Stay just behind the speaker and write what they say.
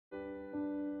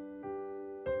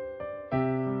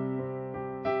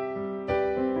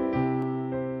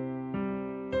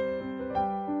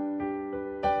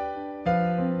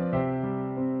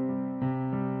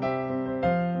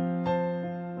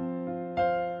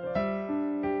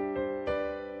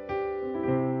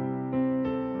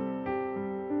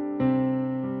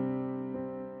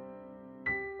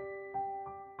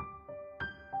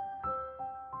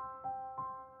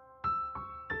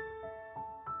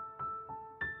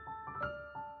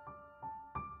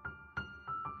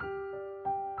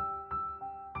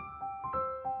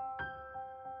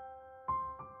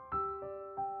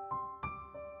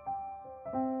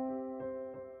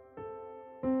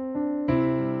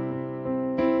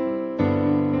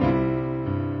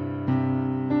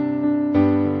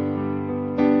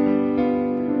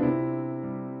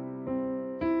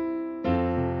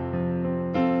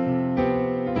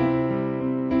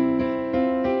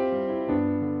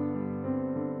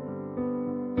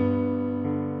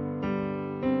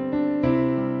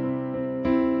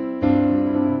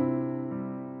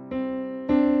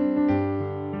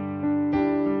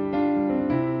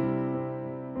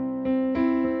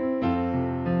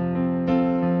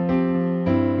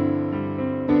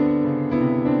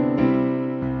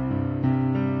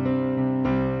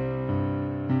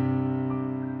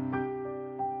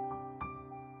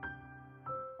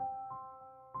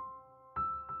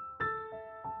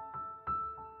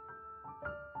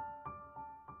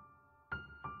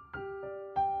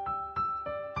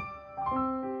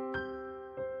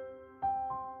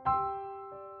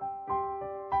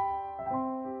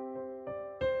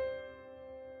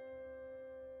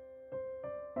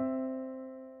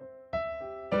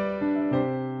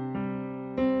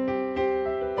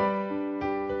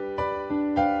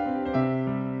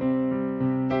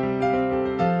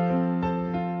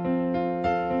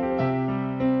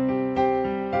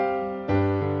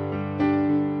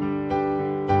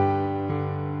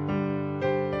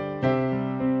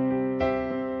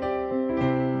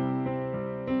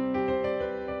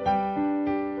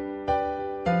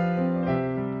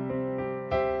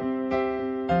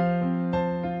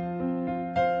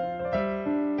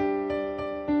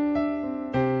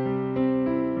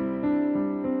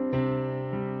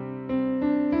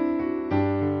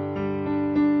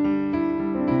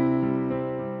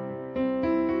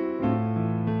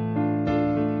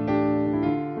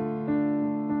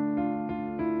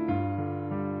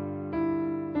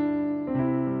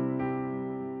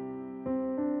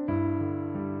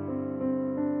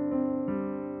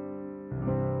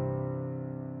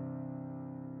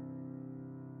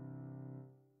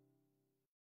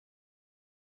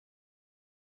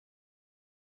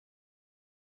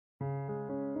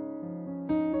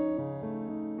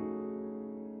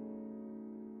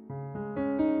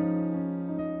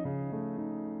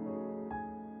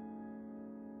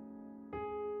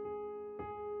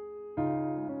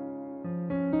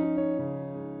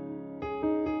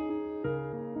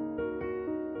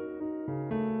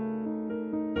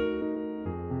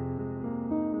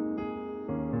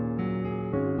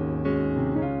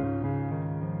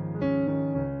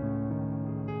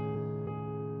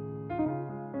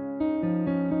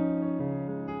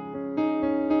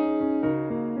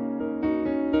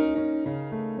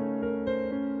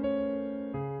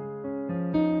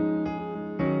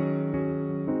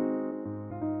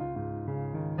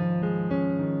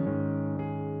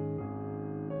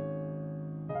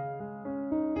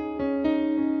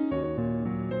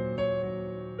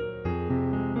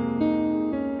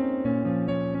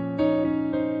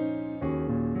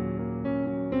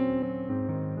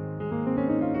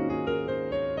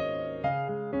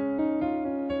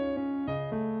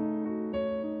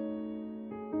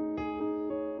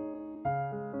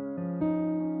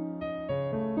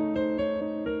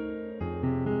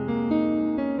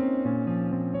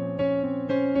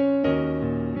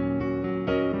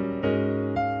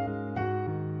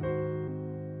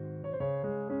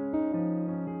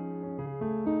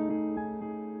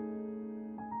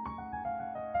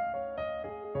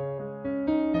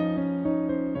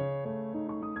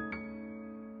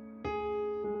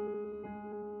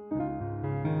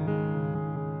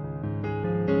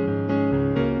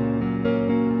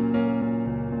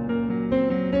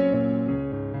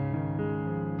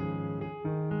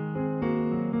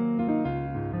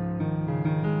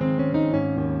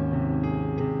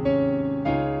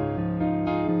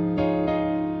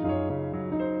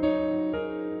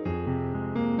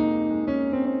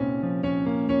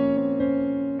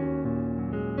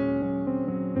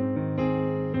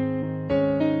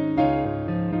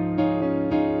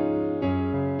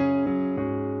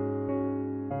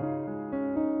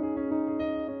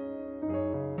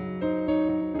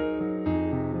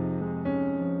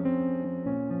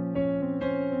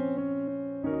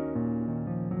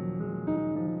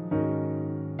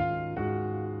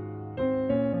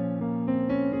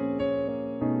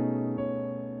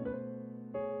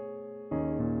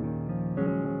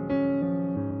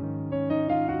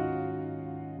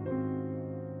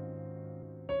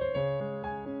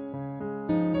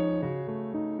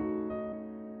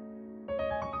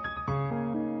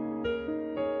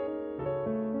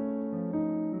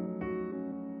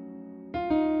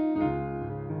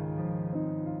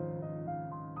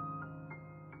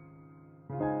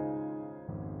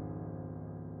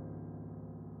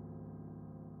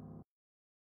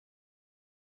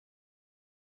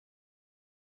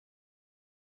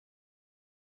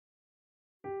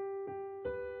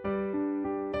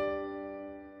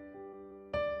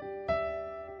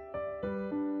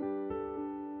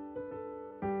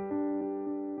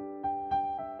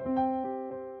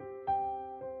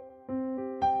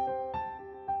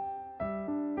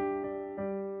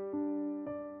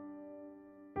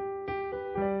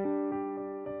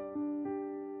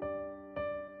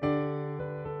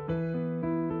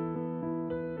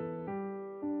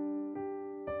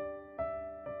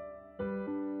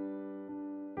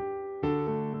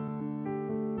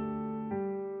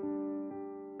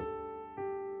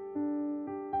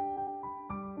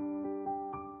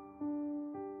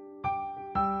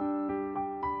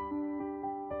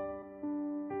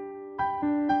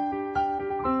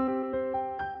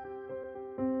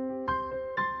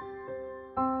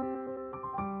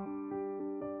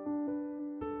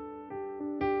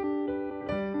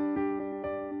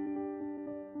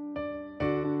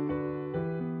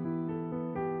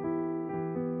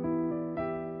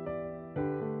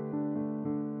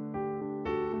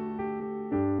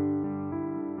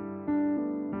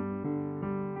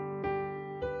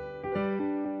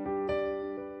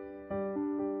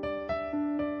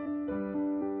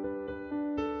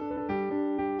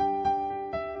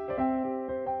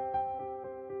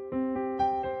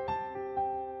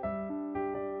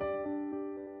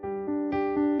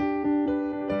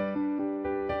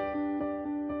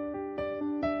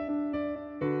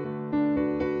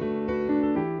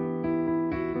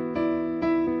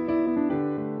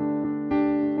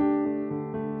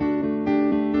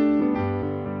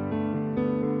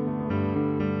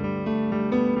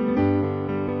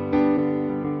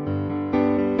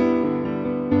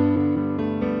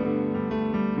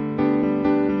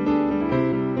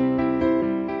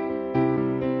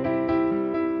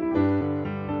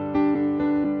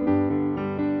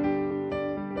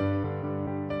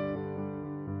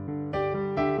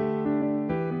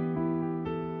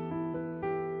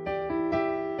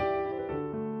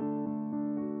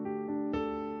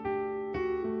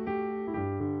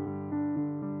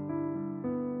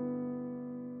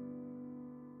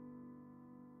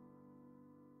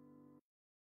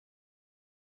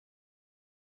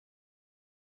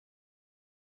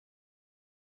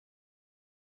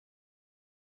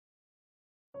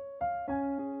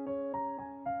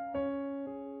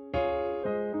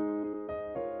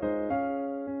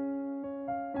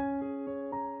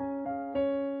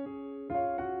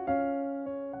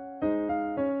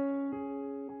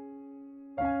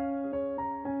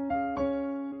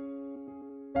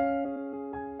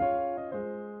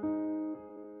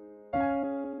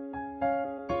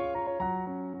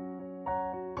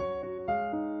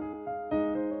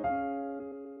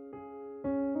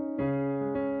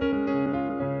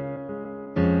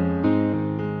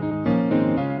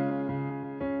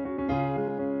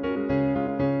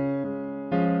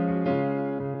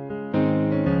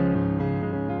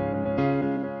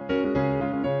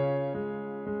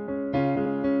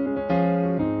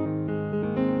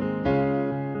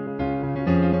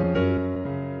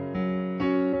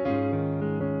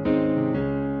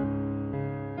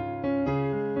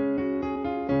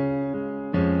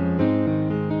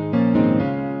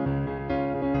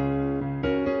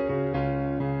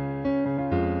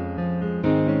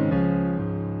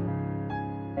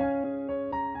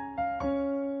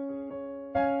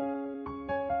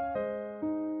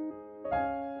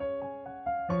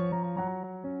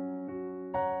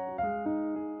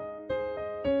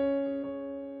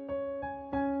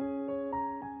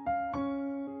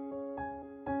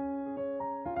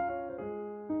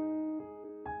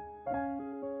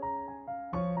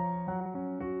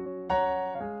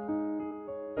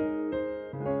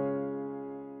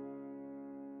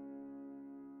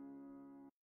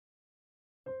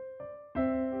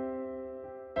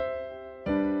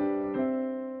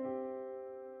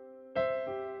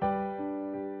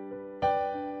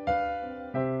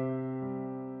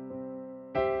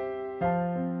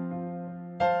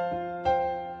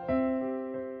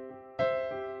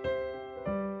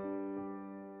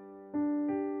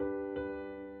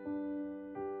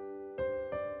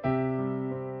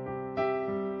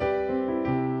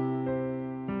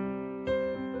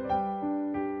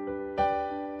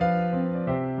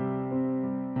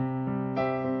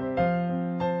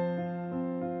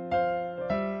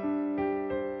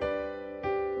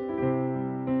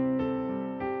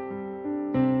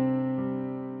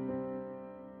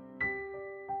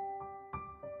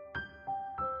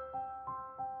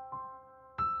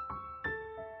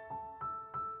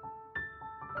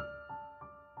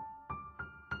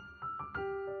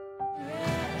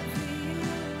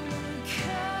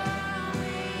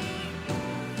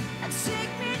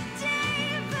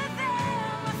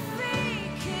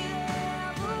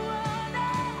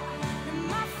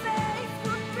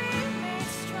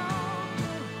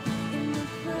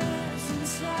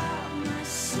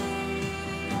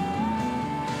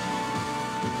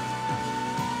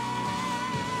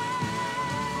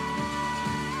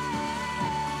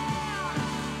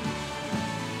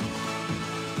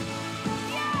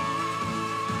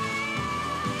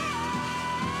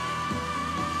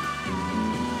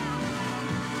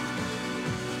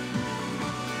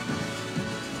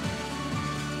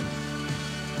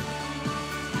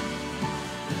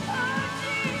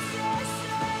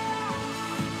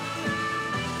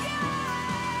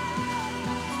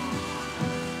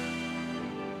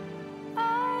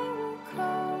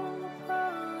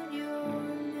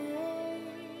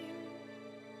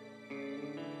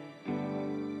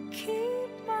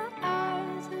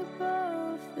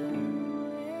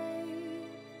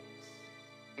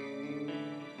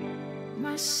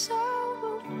My soul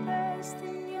will rest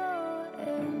in your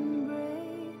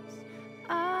embrace.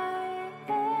 I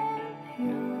am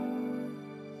yours,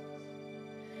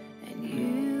 and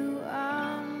you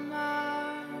are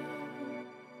mine.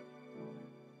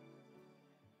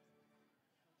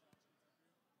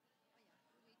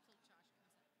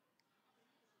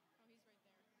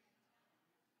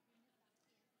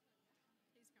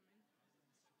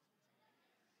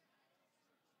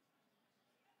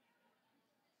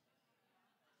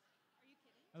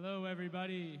 Hello,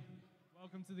 everybody.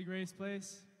 Welcome to the Grace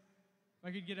Place. If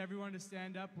I could get everyone to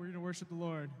stand up, we're going to worship the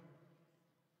Lord.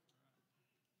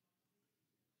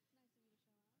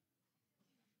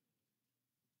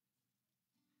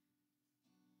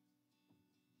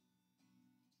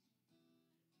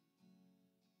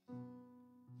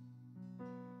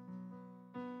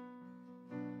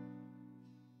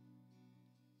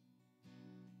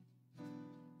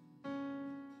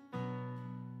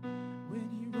 When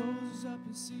he rose up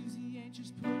and sees the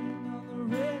angels putting on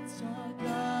the red star,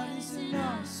 God is an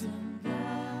awesome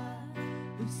God.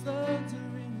 There's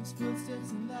thunder in his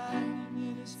footsteps and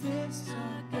lightning in his fists.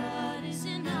 Our God is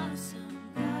an awesome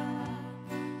God.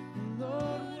 The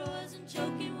Lord Lord wasn't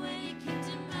joking when he kicked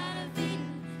him out of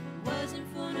Eden. It wasn't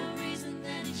for no reason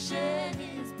that he shed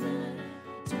his blood.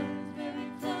 Turns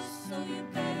very close, so you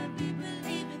better be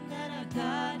believing that our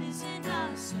God is an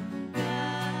awesome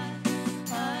God.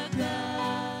 Our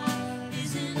God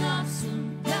is an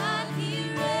awesome God. He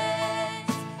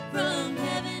reigns from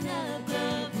heaven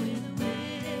above with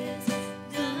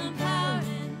wisdom, power,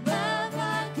 and love.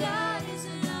 Our God is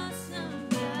an awesome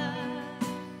God.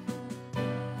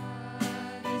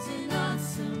 God is an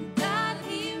awesome God.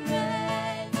 He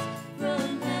reigns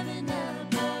from heaven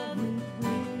above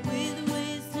with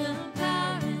wisdom,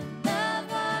 power, and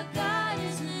love. Our God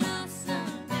is an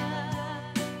awesome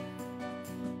God.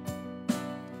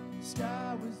 the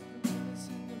sky was luminous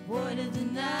in the Void of the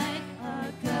night,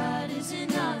 our God is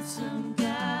an awesome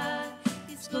God.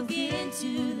 He spoke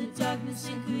into the darkness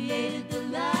and created the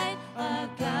light. Our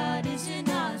God is an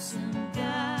awesome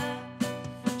God.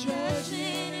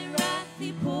 Judgment and wrath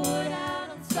he poured out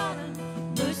on Sodom.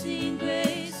 Mercy and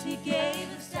grace he gave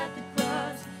us at the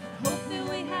cross. Hope that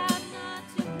we have not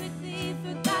too quickly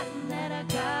forgotten that our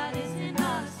God is an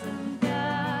awesome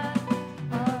God.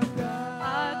 our God.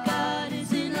 Our God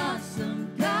is an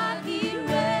awesome God. He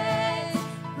reigns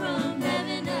from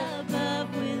heaven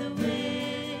above with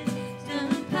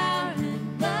wisdom, power,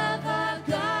 and love. Our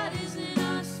God is an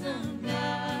awesome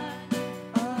God.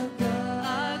 Our God.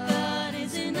 Our God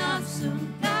is an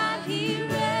awesome God. He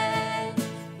reigns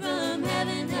from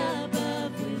heaven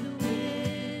above with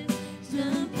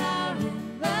wisdom, power,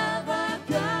 and love. Our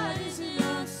God is an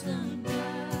awesome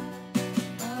God.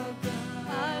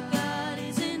 Our God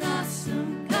is an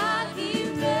awesome God. He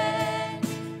reigns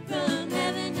from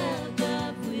heaven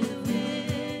above with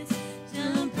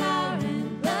wisdom, power,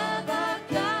 and love. Our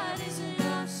God is an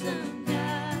awesome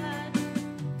God.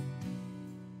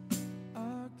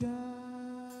 Our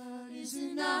God Is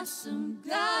an awesome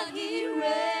God. He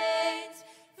reigns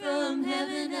from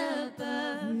heaven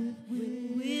above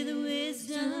with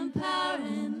wisdom, power,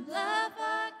 and love.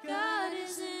 Our God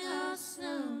is an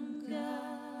awesome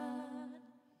God.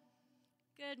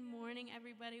 Good morning,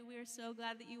 everybody. We are so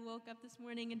glad that you woke up this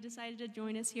morning and decided to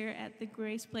join us here at the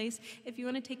Grace Place. If you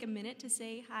want to take a minute to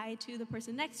say hi to the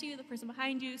person next to you, the person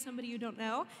behind you, somebody you don't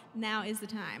know, now is the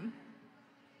time.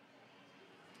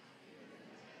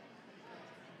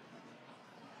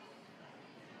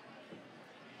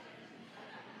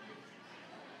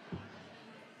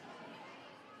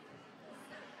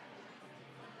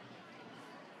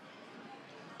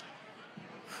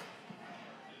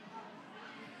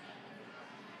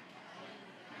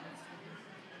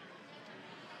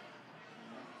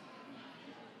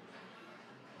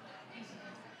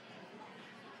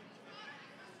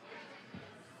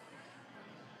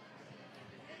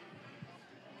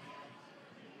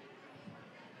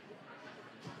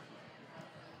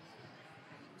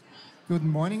 Good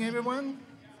morning, everyone.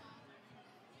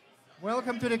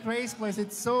 Welcome to the Grace Place.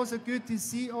 It's so good to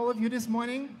see all of you this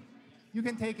morning. You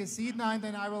can take a seat now, and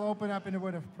then I will open up in a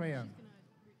word of prayer.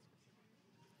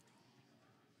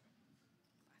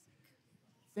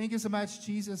 Thank you so much,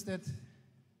 Jesus, that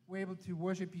we're able to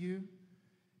worship you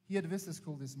here at Vista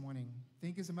School this morning.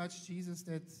 Thank you so much, Jesus,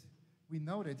 that we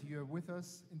know that you are with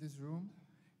us in this room.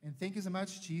 And thank you so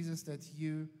much, Jesus, that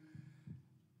you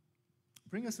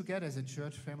bring us together as a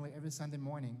church family every Sunday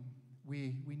morning.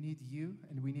 We need you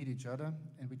and we need each other,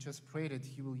 and we just pray that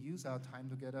you will use our time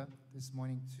together this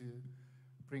morning to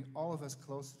bring all of us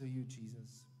closer to you,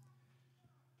 Jesus.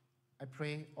 I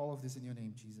pray all of this in your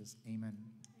name, Jesus. Amen.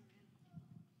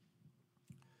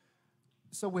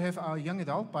 So we have our young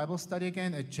adult Bible study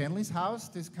again at Chandley's house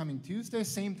this coming Tuesday,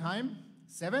 same time,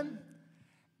 7.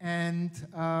 And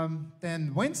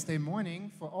then Wednesday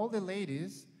morning for all the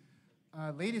ladies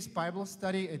Bible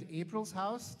study at April's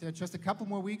house. There are just a couple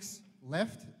more weeks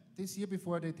left this year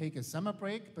before they take a summer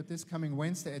break, but this coming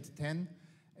Wednesday at 10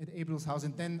 at April's house.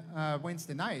 And then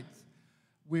Wednesday night,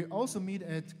 we also meet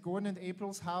at Gordon and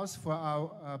April's house for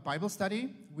our Bible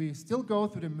study. We still go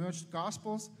through the merged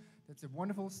Gospels. That's a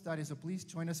wonderful study, so please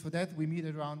join us for that. We meet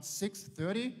at around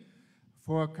 6:30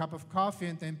 for a cup of coffee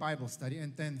and then Bible study.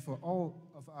 And then for all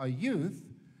of our youth,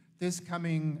 this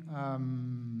coming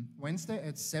Wednesday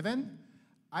at 7,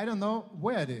 I don't know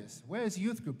where it is. Where is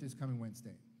youth group this coming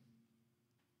Wednesday?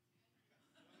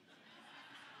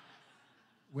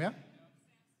 Where?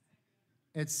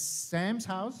 At Sam's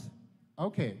house?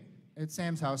 Okay, at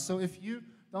Sam's house. So if you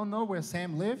don't know where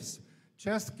Sam lives,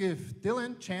 just give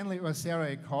Dylan, Chandler, or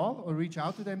Sarah a call or reach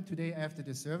out to them today after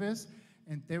the service,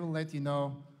 and they will let you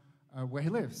know where he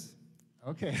lives.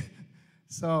 Okay.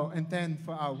 So, and then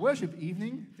for our worship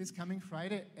evening, this coming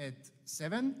Friday at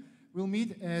 7, we'll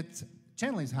meet at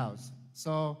Chandler's house.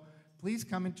 So please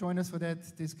come and join us for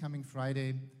that this coming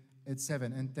Friday at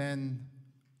 7. And then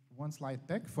one slide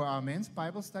back for our men's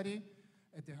Bible study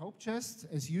at the Hope Chest,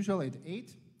 as usual, at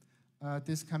 8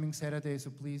 this coming Saturday. So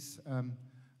please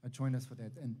join us for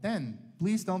that. And then,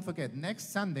 please don't forget,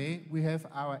 next Sunday, we have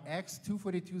our Acts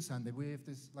 242 Sunday. We have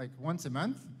this like once a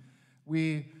month.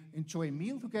 We enjoy a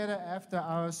meal together after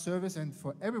our service. And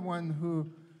for everyone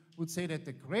who would say that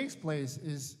the Grace Place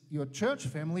is your church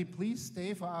family, please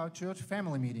stay for our church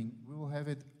family meeting. We will have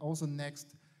it also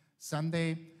next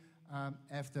Sunday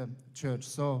after church.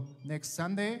 So next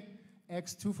Sunday,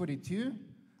 Acts 242.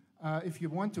 If you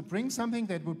want to bring something,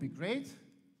 that would be great.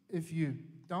 If you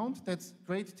don't, that's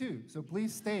great too. So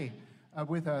please stay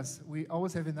with us. We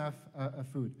always have enough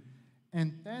food.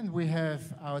 And then we have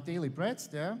our daily breads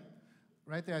there,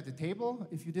 right there at the table.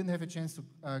 If you didn't have a chance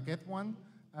to get one,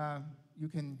 you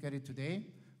can get it today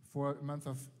for the month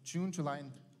of June, July,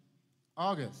 and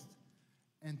August.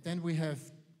 And then we have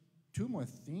 2 more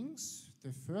things.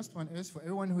 The first one is for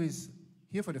everyone who is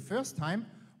here for the first time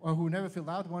or who never filled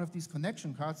out one of these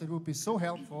connection cards. It would be so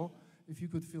helpful if you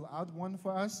could fill out one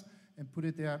for us and put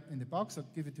it there in the box or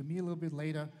give it to me a little bit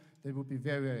later. That would be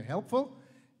very, very helpful.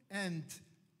 And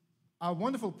our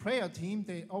wonderful prayer team,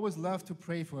 they always love to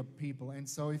pray for people. And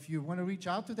so if you want to reach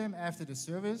out to them after the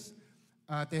service,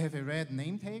 they have a red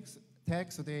name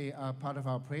tag, so they are part of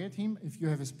our prayer team. If you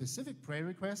have a specific prayer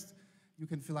request, you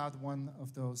can fill out one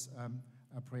of those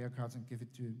prayer cards and give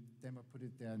it to them or put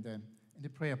it there in the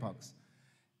prayer box.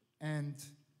 And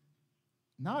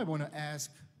now I want to ask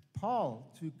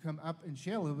Paul to come up and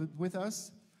share a little bit with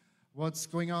us what's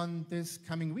going on this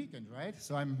coming weekend, right?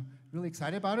 So I'm really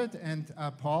excited about it, and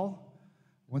Paul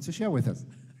wants to share with us.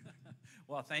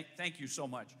 Well, thank you so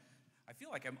much. I feel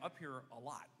like I'm up here a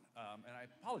lot, and I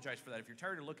apologize for that. If you're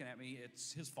tired of looking at me,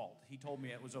 it's his fault. He told me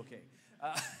it was okay.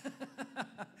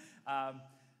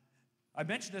 I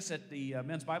mentioned this at the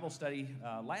men's Bible study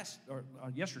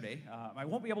yesterday. I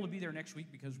won't be able to be there next week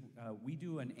because we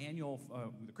do an annual,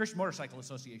 the Christian Motorcycle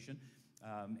Association,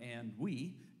 and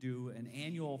we do an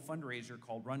annual fundraiser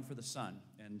called Run for the Sun,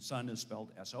 and Sun is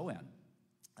spelled S-O-N.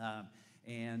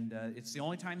 And it's the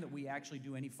only time that we actually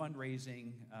do any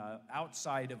fundraising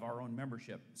outside of our own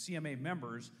membership. CMA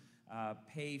members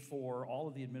pay for all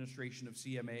of the administration of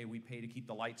CMA. We pay to keep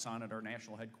the lights on at our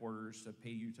national headquarters, to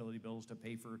pay utility bills, to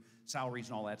pay for salaries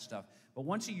and all that stuff. But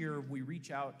once a year, we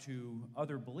reach out to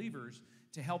other believers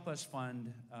to help us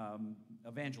fund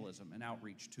evangelism and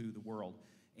outreach to the world.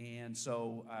 And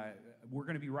so we're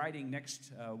going to be riding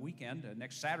next weekend,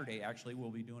 next Saturday actually.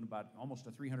 We'll be doing about almost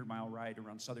a 300-mile ride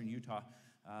around southern Utah,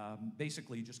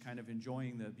 basically just kind of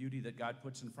enjoying the beauty that God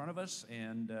puts in front of us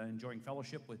and enjoying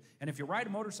fellowship with. And if you ride a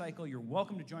motorcycle, you're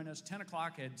welcome to join us 10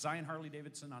 o'clock at Zion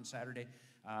Harley-Davidson on Saturday.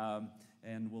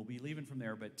 And we'll be leaving from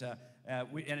there, but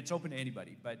and it's open to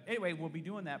anybody. But anyway, we'll be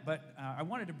doing that. But I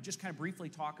wanted to just kind of briefly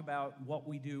talk about what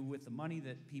we do with the money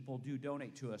that people do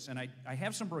donate to us. And I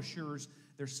have some brochures.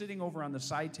 They're sitting over on the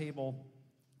side table,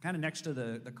 kind of next to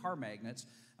the car magnets.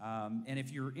 And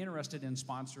if you're interested in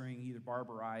sponsoring either Barb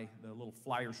or I, the little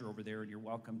flyers are over there, and you're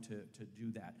welcome to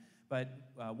do that. But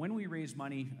when we raise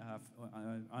money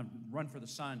on Run for the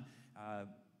Sun,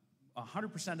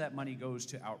 100% of that money goes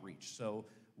to outreach. So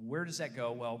where does that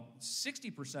go? Well,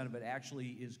 60% of it actually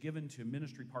is given to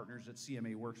ministry partners that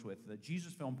CMA works with. The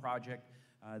Jesus Film Project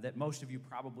that most of you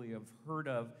probably have heard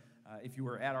of If you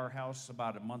were at our house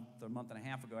about a month and a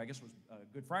half ago, I guess it was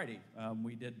Good Friday,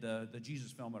 we did the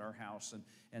Jesus film at our house,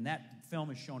 and that film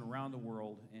is shown around the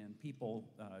world, and people,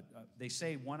 they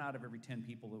say 1 out of every 10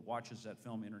 people that watches that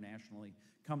film internationally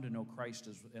come to know Christ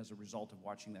as a result of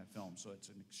watching that film, so it's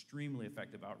an extremely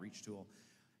effective outreach tool.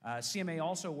 CMA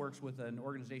also works with an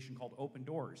organization called Open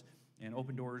Doors, and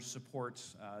Open Doors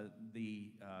supports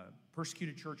the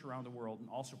persecuted church around the world and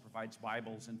also provides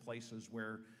Bibles in places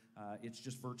where it's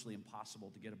just virtually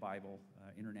impossible to get a Bible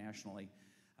internationally.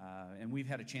 And we've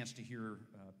had a chance to hear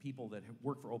people that have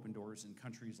worked for Open Doors in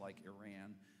countries like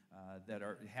Iran that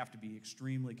have to be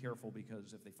extremely careful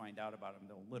because if they find out about them,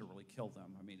 they'll literally kill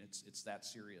them. I mean, it's that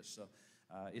serious. So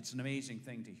it's an amazing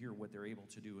thing to hear what they're able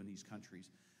to do in these countries.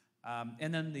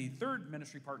 And then the third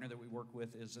ministry partner that we work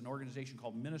with is an organization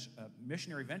called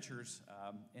Missionary Ventures,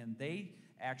 and they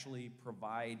actually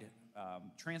provide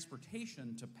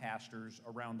transportation to pastors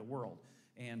around the world.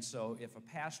 And so if a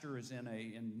pastor is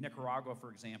in Nicaragua,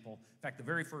 for example, in fact, the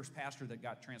very first pastor that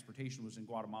got transportation was in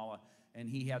Guatemala, and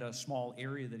he had a small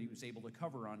area that he was able to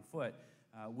cover on foot.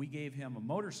 We gave him a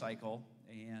motorcycle,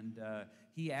 and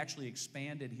he actually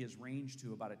expanded his range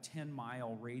to about a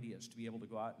 10-mile radius to be able to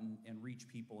go out and reach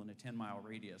people in a 10-mile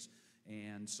radius.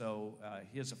 And so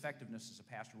his effectiveness as a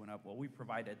pastor went up. Well, we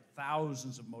provided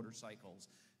thousands of motorcycles,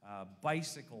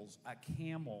 bicycles, a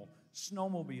camel,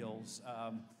 snowmobiles,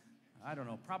 I don't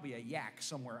know, probably a yak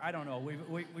somewhere. I don't know.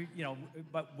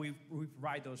 But we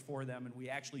provide those for them, and we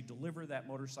actually deliver that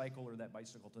motorcycle or that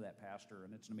bicycle to that pastor,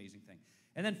 and it's an amazing thing.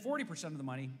 And then 40% of the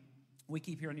money we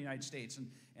keep here in the United States.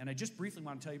 And I just briefly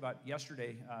want to tell you about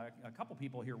yesterday. A couple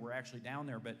people here were actually down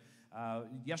there, but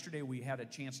yesterday we had a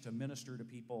chance to minister to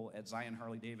people at Zion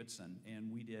Harley-Davidson,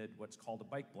 and we did what's called a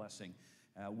bike blessing.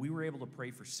 We were able to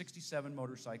pray for 67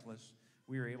 motorcyclists.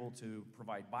 We were able to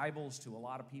provide Bibles to a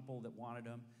lot of people that wanted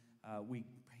them. We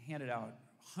handed out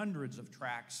hundreds of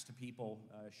tracts to people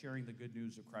sharing the good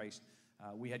news of Christ.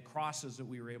 We had crosses that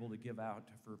we were able to give out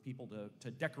for people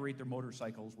to decorate their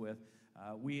motorcycles with.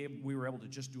 We were able to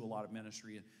just do a lot of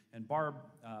ministry. And Barb,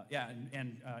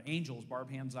 angels.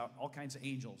 Barb hands out all kinds of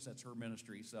angels. That's her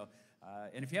ministry. So,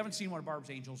 and if you haven't seen one of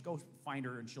Barb's angels, go find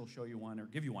her and she'll show you one, or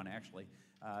give you one, actually.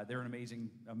 They're an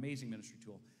amazing ministry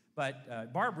tool.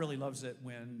 But Barb really loves it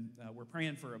when we're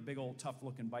praying for a big old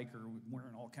tough-looking biker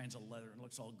wearing all kinds of leather and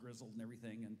looks all grizzled and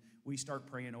everything, and we start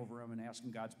praying over him and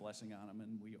asking God's blessing on him,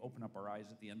 and we open up our eyes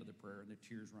at the end of the prayer and the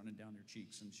tears running down their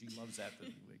cheeks, and she loves that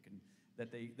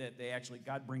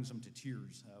God brings them to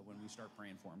tears when we start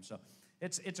praying for them. So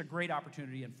it's a great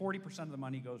opportunity, and 40% of the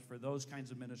money goes for those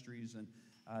kinds of ministries. And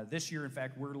this year, in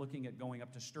fact, we're looking at going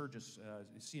up to Sturgis.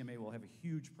 CMA will have a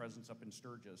huge presence up in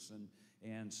Sturgis,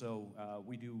 and so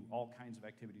we do all kinds of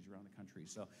activities around the country.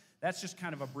 So that's just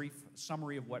kind of a brief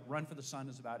summary of what Run for the Sun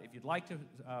is about. If you'd like to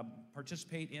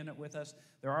participate in it with us,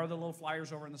 there are the little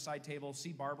flyers over on the side table.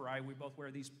 See Barb or I, we both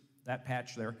wear that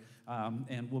patch there,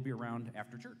 and we'll be around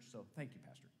after church. So thank you,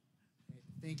 Pastor.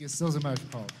 Thank you so much,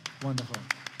 Paul. Wonderful.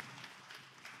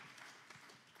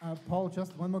 Paul,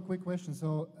 just one more quick question.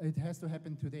 So it has to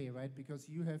happen today, right? Because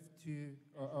you have to...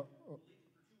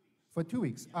 for 2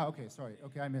 weeks. Okay, sorry.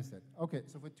 Okay, I missed it. Okay,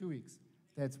 so for 2 weeks.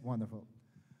 That's wonderful.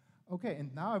 Okay,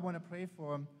 and now I want to pray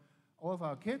for all of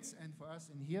our kids and for us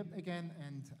in here again,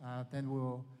 and then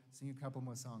we'll sing a couple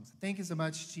more songs. Thank you so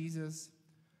much, Jesus,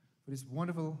 for this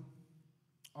wonderful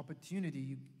opportunity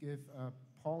you give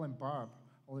Paul and Barb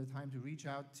all the time to reach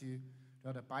out to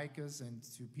other bikers and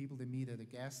to people they meet at a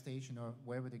gas station or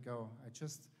wherever they go.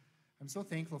 I'm so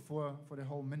thankful for the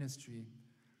whole ministry,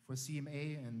 for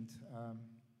CMA, and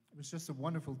it was just so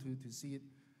wonderful to see it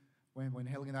when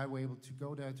Helga and I were able to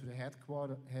go there to the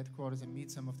headquarters and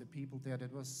meet some of the people there.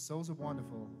 That was so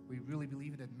wonderful. We really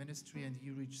believe in that ministry, and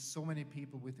you reach so many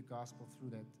people with the gospel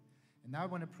through that. And now I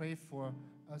want to pray for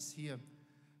us here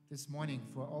this morning,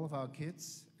 for all of our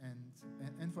kids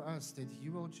and for us, that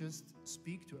you will just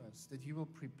speak to us, that you will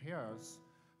prepare us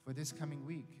for this coming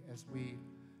week as we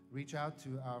reach out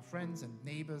to our friends and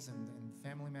neighbors and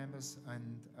family members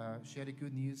and share the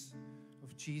good news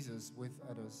of Jesus with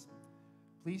others.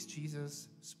 Please, Jesus,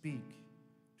 speak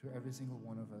to every single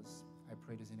one of us. I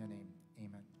pray this in your name.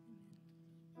 Amen.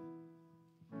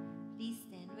 Please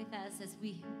stand with us as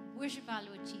we worship our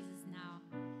Lord Jesus now.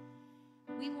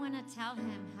 We want to tell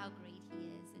him how great he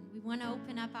is, and we want to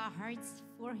open up our hearts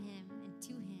for him and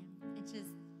to him and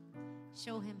just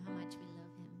show him how much we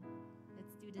love him.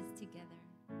 Let's do this together.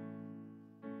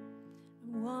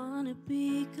 I want to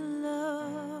be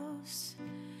close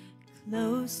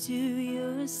to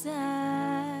your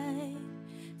side,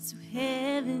 so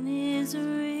heaven is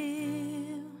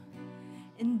real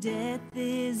and death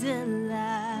is a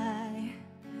lie.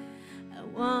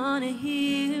 wanna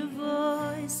hear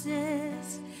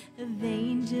voices of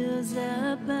angels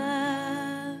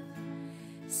above,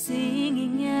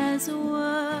 singing as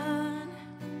one.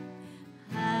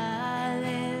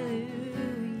 Hallelujah.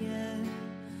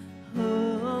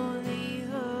 Holy,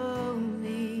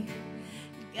 holy,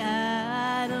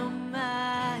 God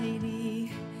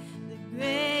Almighty, the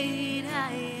great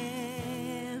I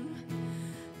am,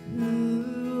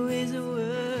 who is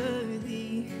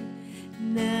worthy,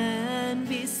 none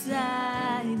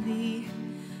beside thee,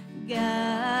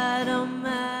 God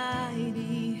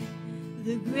Almighty,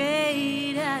 the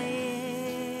great I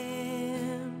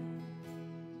am.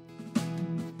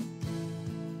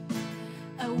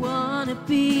 I wanna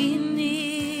be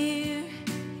near,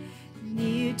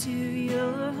 near to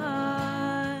your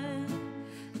heart,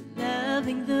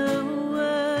 loving the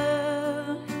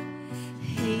world,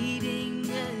 hating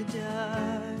the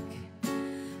dark.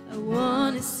 I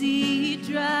wanna see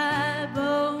dry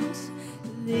bones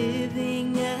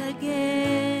living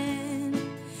again,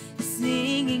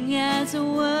 singing as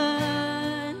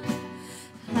one.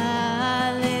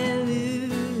 Hallelujah.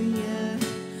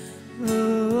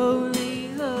 Holy,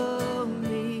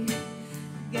 holy,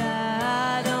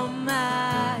 God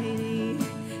Almighty,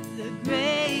 the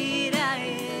great I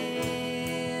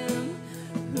am,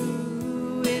 who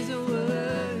is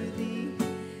worthy,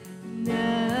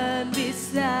 none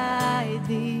beside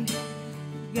thee,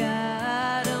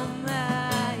 God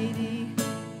Almighty,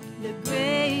 the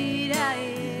great I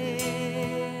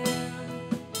am.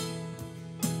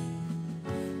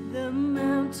 The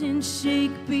mountains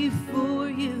shake before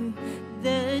you,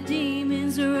 the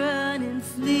demons run and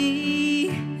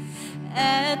flee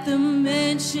at the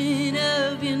mention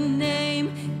of your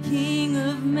name, King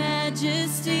of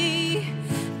majesty.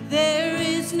 There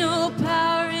is no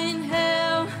power in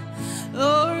hell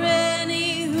or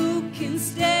any who can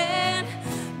stand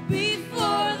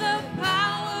before the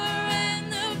power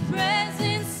and the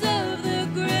presence of the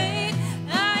great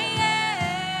I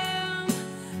am,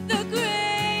 the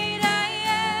great I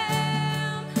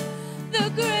am, the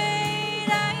great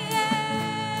I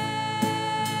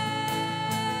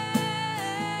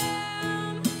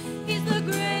am. He's the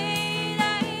great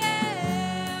I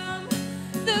am,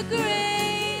 the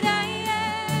great I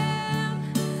am,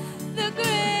 the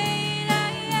great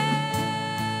I am.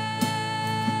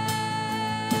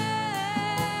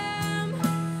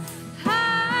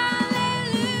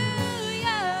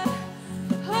 Hallelujah.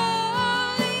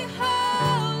 Holy,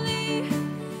 holy,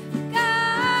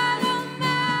 God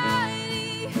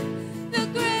Almighty, the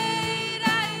great I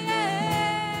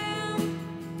am,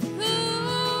 who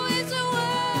is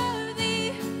worthy,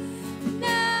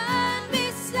 none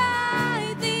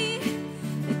beside thee,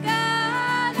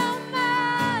 God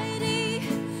Almighty,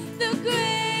 the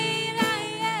great I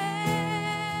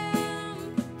am.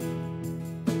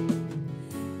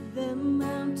 The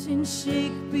mountains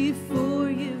shake before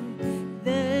you,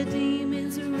 the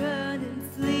demons run and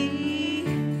flee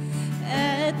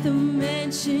at the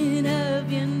mention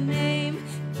of your name,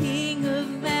 King of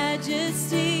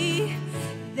majesty.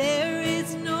 There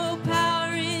is no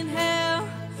power in hell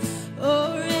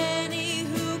or any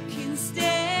who can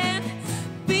stand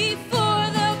before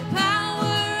the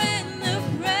power and the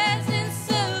presence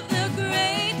of the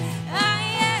great I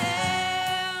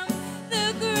am,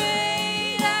 the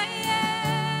great I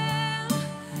am,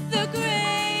 the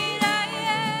great I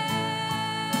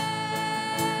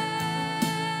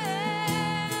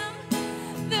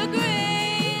am, the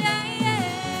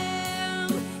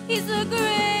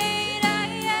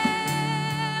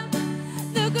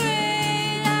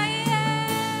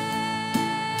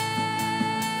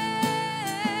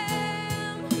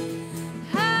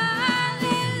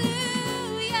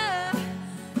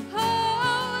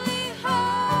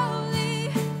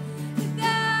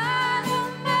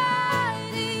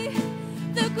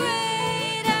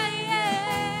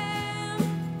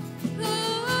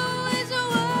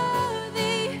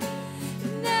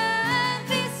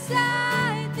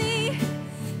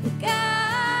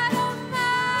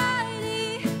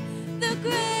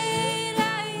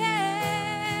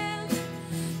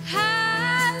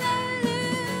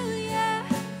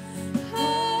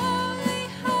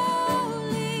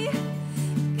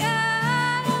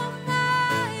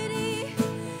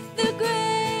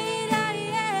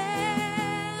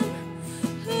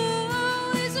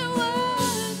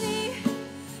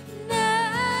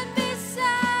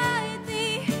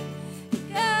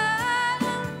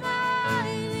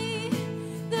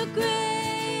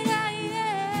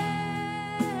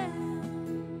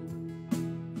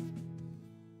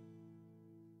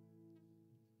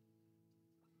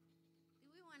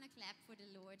clap for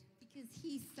the Lord because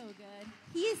He's so good.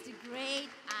 He is the great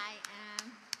I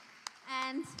am.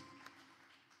 And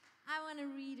I want to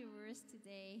read a verse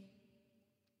today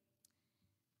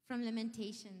from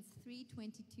Lamentations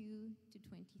 3:22 to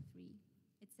 23.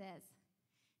 It says,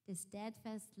 "The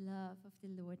steadfast love of the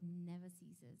Lord never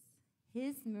ceases.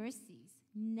 His mercies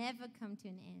never come to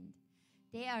an end.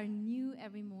 They are new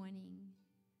every morning.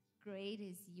 Great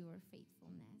is your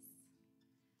faithfulness."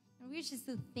 And we're just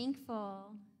so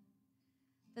thankful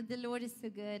that the Lord is so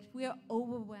good. We are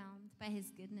overwhelmed by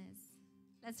His goodness.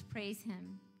 Let's praise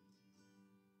Him.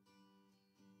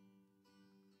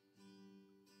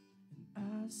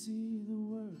 I see the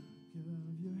work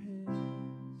of your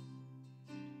hands,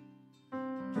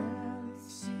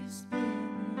 galaxies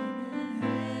spinning in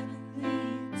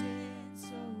heavenly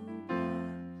dance. Oh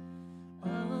God,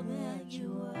 all that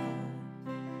you are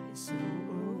is so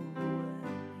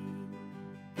overwhelming.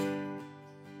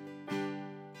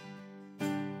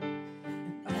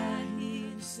 And I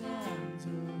hear the sound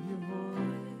of your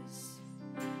voice.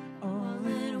 All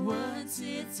at once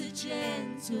it's a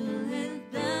gentle and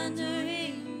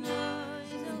thundering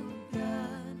noise. Oh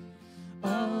God,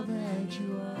 all that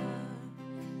you are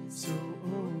is so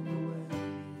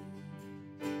overwhelming.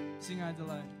 Sing I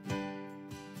delight.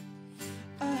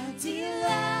 I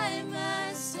delight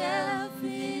myself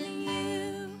in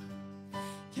you,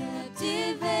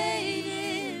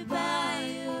 captivated by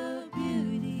your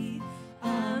beauty.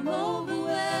 I'm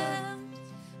overwhelmed.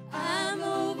 I'm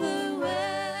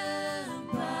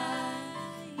overwhelmed by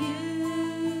you.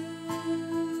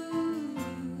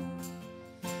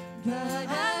 God,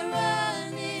 I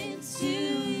run into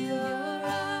your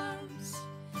arms,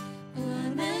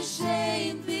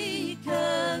 unashamed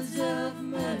because of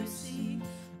mercy.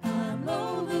 I'm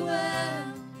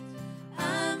overwhelmed.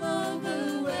 I'm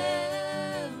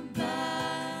overwhelmed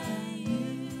by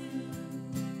you.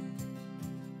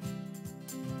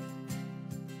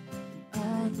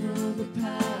 I know the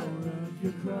power of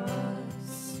your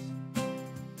cross,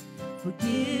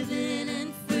 forgiven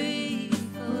and free,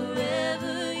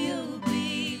 forever you'll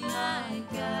be my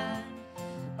God.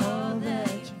 All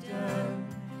that you've done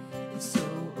is so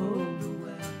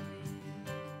overwhelming.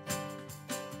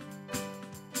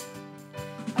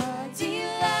 I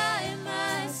delight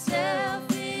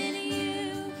myself in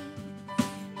you,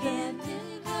 in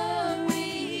the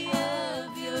glory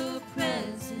of your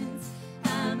presence.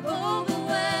 I'm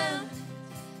overwhelmed.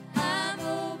 I'm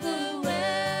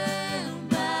overwhelmed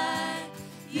by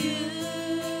you.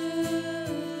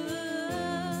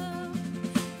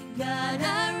 God,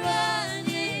 I run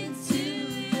into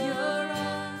your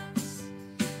arms,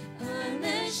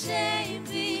 unashamed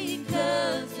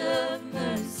because of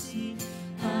mercy.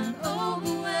 I'm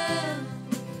overwhelmed.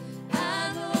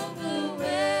 I'm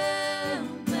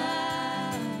overwhelmed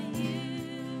by you.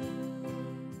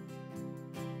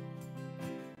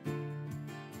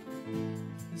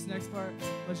 This next part,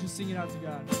 let's just sing it out to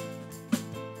God.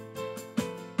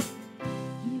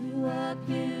 You are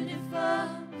beautiful.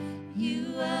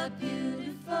 You are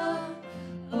beautiful.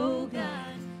 Oh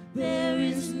God, there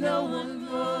is no one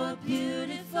more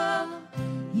beautiful.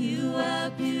 You are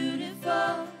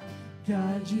beautiful.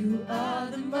 God, you are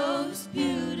the most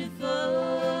beautiful.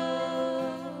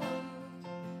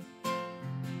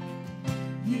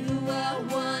 You are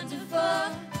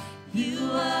wonderful.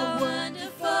 You are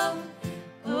wonderful.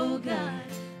 Oh God,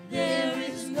 there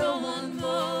is no one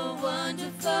more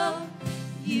wonderful.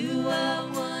 You are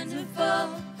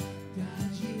wonderful.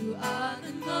 God, you are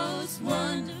the most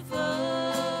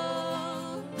wonderful.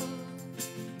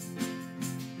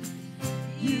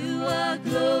 You are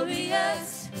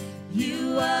glorious.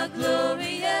 You are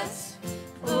glorious.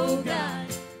 Oh God,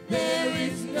 there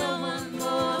is no one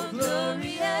more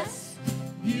glorious.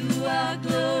 You are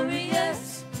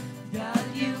glorious. God,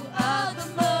 you are the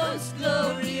most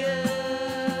glorious.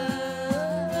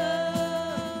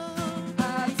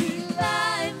 I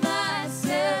delight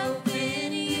myself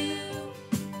in you,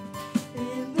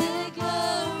 in the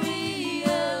glory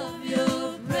of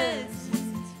your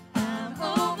presence. I'm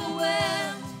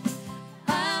overwhelmed.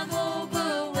 I'm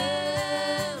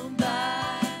overwhelmed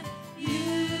by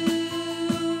you.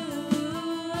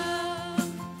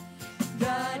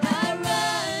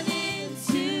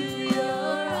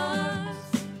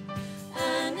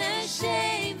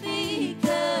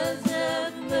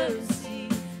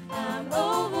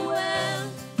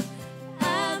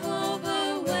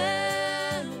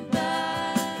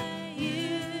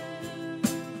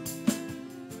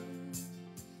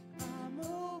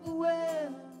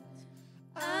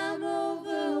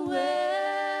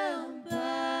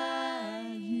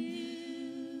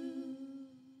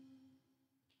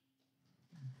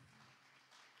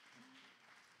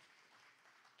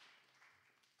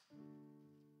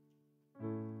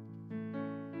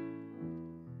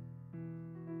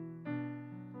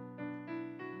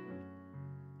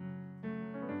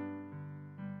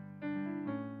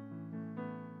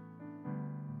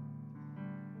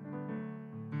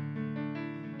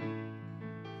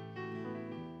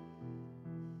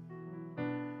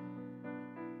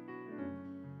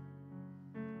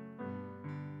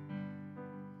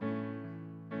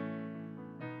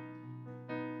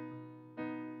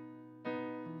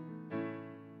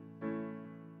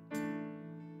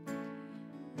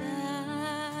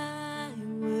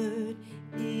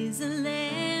 is a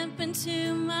lamp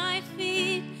unto my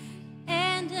feet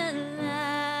and a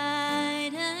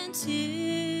light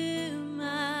unto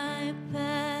my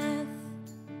path.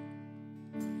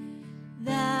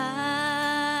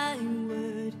 Thy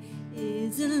word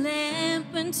is a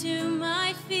lamp unto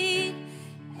my feet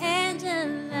and a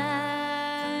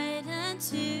light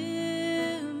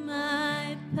unto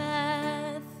my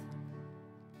path.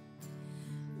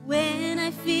 When I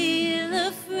feel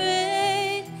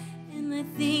afraid and I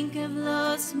think I've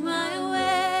lost my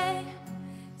way,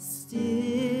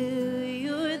 still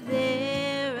you're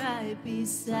there right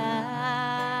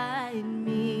beside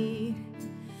me.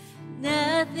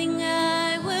 Nothing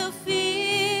I will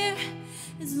fear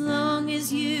as long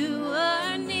as you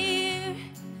are near.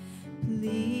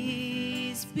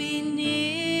 Please be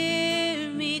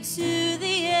near me to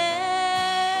the end.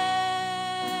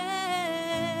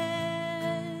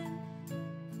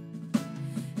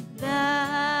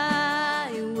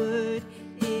 Thy word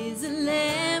is a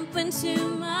lamp unto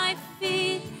my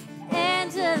feet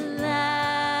and a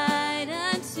light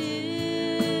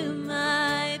unto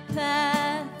my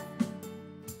path.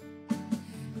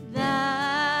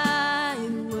 Thy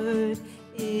word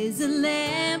is a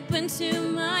lamp unto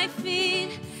my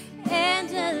feet and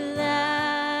a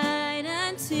light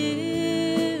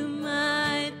unto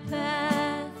my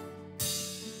path.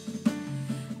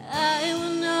 I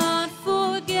will not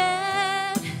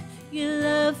forget your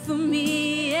love for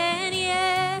me, and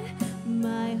yet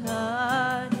my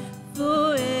heart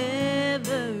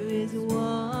forever is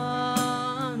wandering.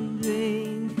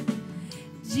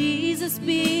 Jesus,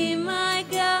 be my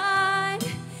guide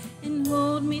and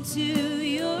hold me to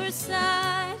your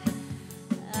side.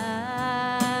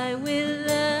 I will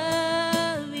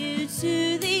love you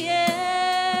to the end.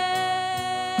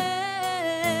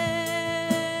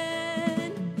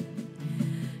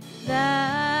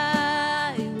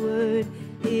 Thy word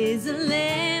is a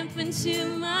lamp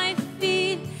unto my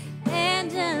feet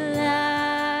and a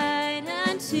light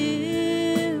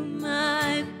unto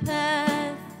my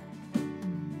path.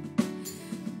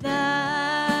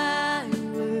 Thy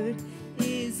word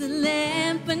is a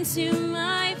lamp unto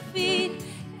my feet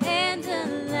and a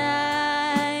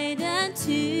light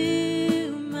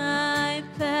unto my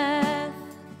path.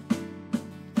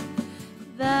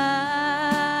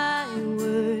 Thy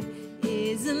word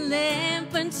is a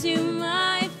lamp unto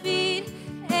my feet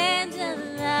and a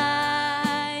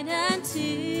light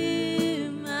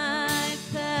unto my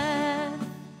path.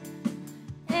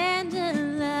 And a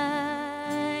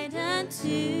light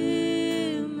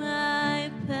unto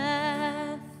my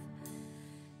path.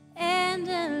 And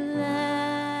a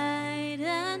light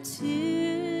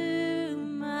unto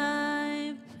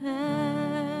my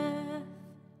path.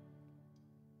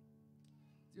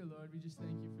 Dear Lord, we just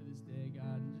thank you for this day,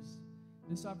 God, and just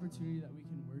this opportunity that we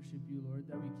can worship you, Lord,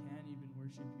 that we can even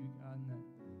worship you, God, and that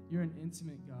you're an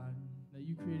intimate God, that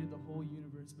you created the whole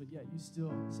universe, but yet you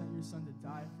still sent your Son to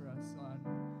die for us, God,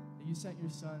 that you sent your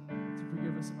Son to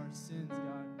forgive us of our sins,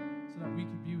 God, so that we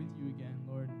could be with you again,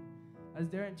 Lord. As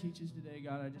Darren teaches today,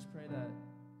 God, I just pray that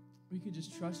we could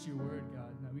just trust your word,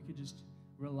 God, and that we could just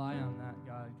rely on that,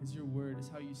 God, because your word is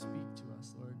how you speak to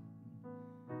us, Lord.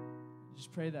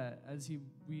 Just pray that as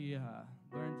we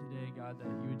learn today, God, that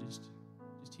you would just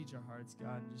teach our hearts,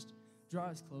 God, and just draw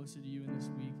us closer to you in this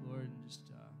week, Lord, and just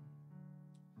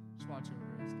watch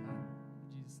over us, God.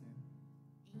 In Jesus' name.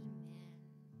 Amen.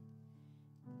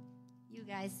 You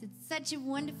guys did such a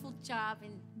wonderful job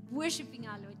in worshiping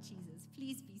our Lord Jesus.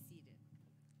 Please be seated.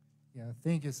 Yeah,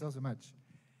 thank you so much.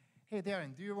 Hey,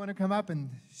 Darren, do you want to come up and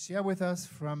share with us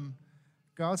from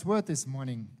God's word this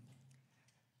morning?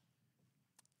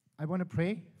 I want to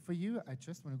pray for you. I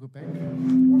just want to go back.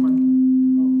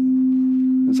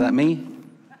 Is that me?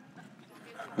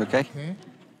 Okay. Okay.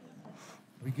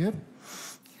 We good?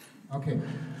 Okay.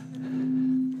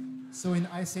 So in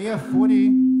Isaiah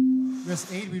 40,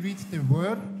 verse 8, we read, "The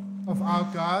word of our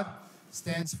God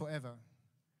stands forever."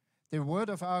 The word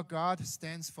of our God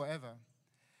stands forever.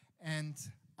 And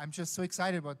I'm just so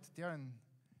excited what Darren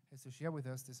has to share with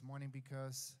us this morning,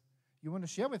 because you want to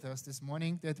share with us this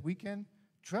morning that we can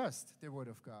trust the word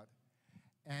of God.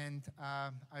 And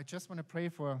I just want to pray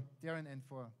for Darren and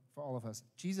for all of us.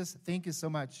 Jesus, thank you so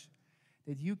much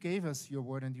that you gave us your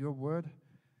word, and your word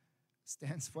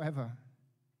stands forever.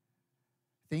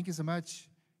 Thank you so much,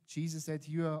 Jesus, that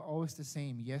you are always the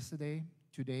same, yesterday,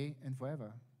 today, and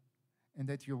forever. And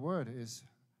that your word is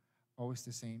always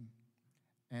the same.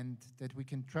 And that we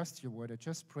can trust your word. I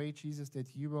just pray, Jesus,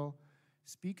 that you will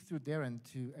speak through Darren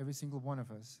to every single one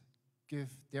of us. Give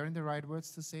Darren the right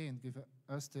words to say, and give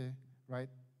us the right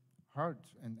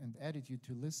heart and attitude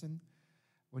to listen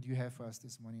what you have for us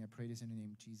this morning. I pray this in the name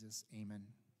of Jesus. Amen.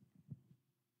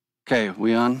 Okay,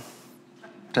 we on?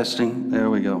 Testing. There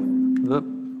we go. Whoop.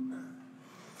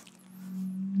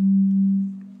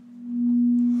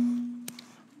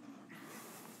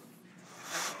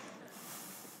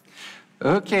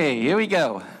 Okay, here we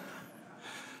go.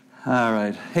 All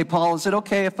right. Hey, Paul, is it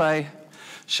okay if I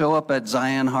show up at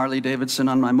Zion Harley-Davidson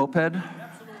on my moped?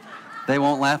 Absolutely. They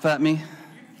won't laugh at me?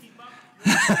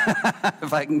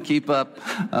 If I can keep up,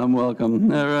 I'm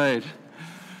welcome. All right.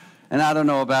 And I don't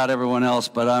know about everyone else,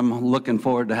 but I'm looking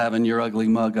forward to having your ugly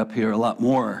mug up here a lot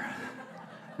more.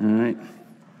 All right.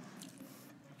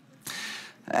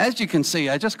 As you can see,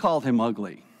 I just called him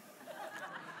ugly.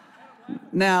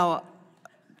 Now,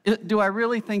 do I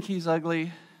really think he's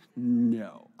ugly?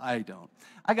 No, I don't.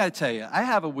 I got to tell you, I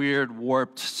have a weird,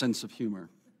 warped sense of humor.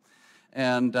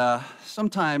 And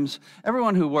sometimes,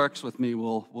 everyone who works with me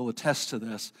will attest to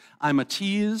this. I'm a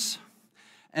tease,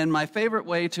 and my favorite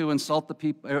way to insult the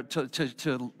people,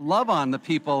 to love on the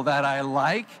people that I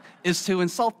like, is to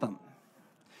insult them.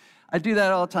 I do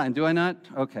that all the time, do I not?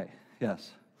 Okay, yes.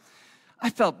 I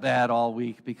felt bad all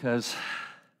week because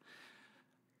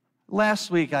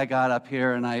last week I got up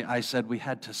here and I said we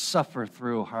had to suffer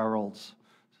through Harold's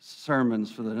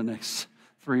sermons for the next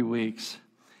 3 weeks.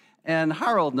 And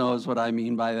Harold knows what I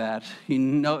mean by that.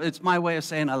 It's my way of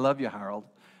saying I love you, Harold.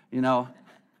 You know,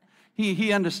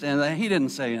 he understands that. He didn't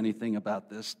say anything about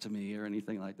this to me or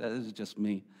anything like that. This is just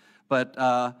me.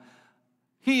 But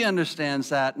he understands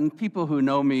that, and people who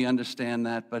know me understand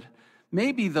that. But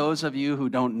maybe those of you who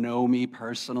don't know me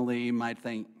personally might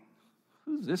think,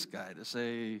 who's this guy to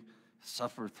say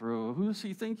suffer through? Who does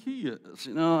he think he is?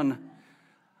 You know, and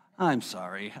I'm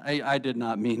sorry. I did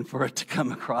not mean for it to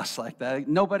come across like that.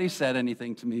 Nobody said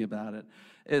anything to me about it.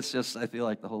 It's just I feel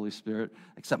like the Holy Spirit,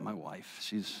 except my wife.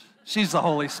 She's the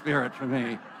Holy Spirit for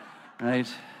me, right?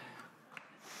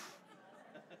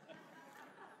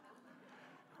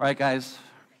 Right, guys?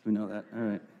 We know that.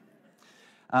 All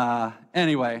right.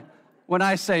 Anyway, when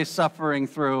I say suffering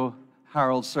through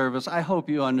Harold's service, I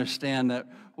hope you understand that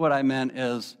what I meant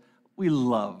is we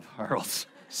love Harold's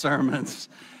sermons.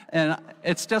 And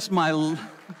it's just my,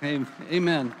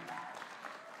 amen.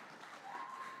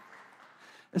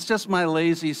 It's just my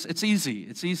lazy, it's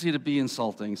easy to be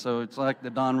insulting. So it's like the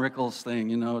Don Rickles thing,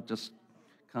 you know, it just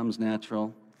comes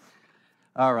natural.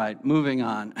 All right, moving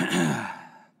on.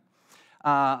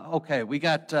 Okay, we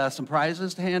got some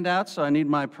prizes to hand out, so I need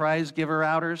my prize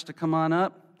giver-outers to come on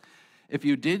up. If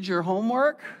you did your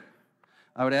homework,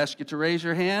 I would ask you to raise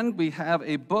your hand. We have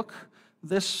a book.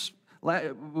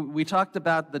 We talked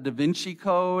about the Da Vinci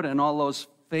Code and all those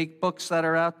fake books that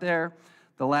are out there.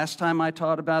 The last time I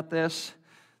taught about this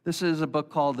is a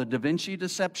book called The Da Vinci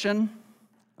Deception,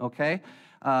 okay?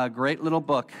 Great little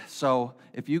book. So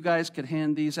if you guys could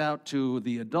hand these out to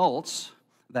the adults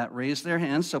that raised their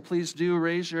hands, so please do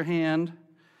raise your hand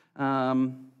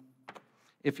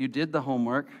if you did the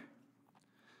homework.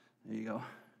 There you go.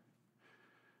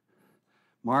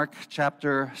 Mark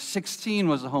chapter 16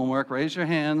 was the homework. Raise your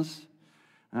hands.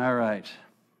 All right.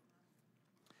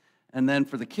 And then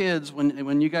for the kids,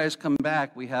 when you guys come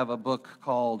back, we have a book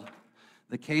called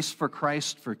The Case for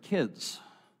Christ for Kids.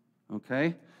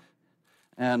 Okay?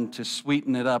 And to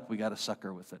sweeten it up, we got a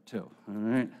sucker with it too. All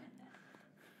right?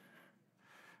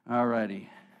 All righty.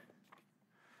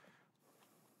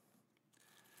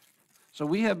 So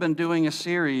we have been doing a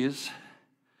series.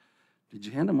 Did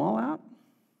you hand them all out?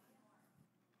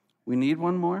 We need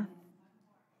one more?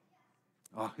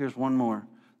 Oh, here's one more.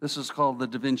 This is called the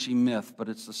Da Vinci Myth, but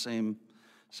it's the same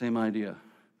idea.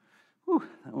 Whew,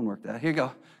 that one worked out. Here you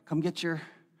go. Come get your...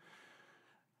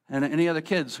 And any other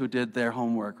kids who did their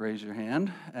homework, raise your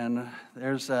hand. And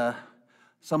there's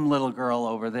some little girl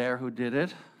over there who did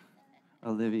it.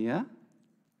 Olivia.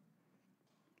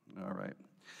 All right.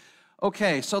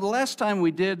 Okay, so the last time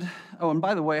we did... Oh, and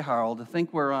by the way, Harold, I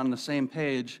think we're on the same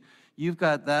page. You've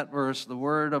got that verse, the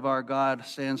word of our God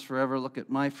stands forever. Look at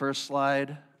my first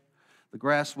slide. The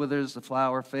grass withers, the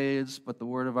flower fades, but the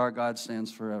word of our God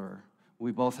stands forever.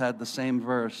 We both had the same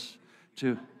verse,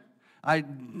 too. I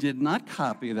did not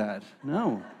copy that,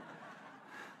 no.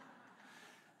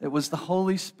 It was the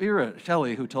Holy Spirit,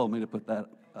 Shelley, who told me to put that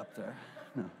up there.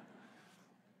 No.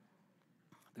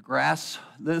 The grass,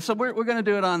 so we're going to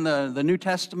do it on the New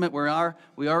Testament.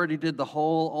 We already did the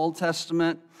whole Old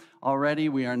Testament already.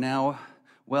 We are now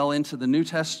well into the New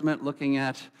Testament, looking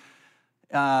at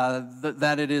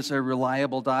that it is a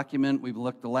reliable document. We've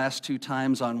looked the last 2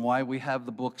 times on why we have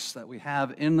the books that we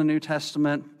have in the New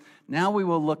Testament. Now we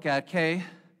will look at,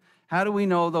 how do we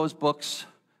know those books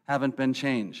haven't been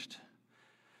changed?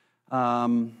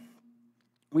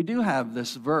 we do have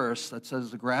this verse that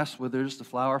says, the grass withers, the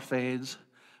flower fades,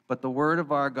 but the word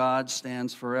of our God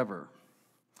stands forever.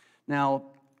 Now,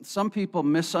 some people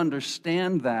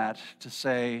misunderstand that to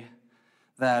say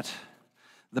that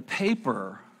the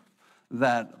paper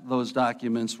that those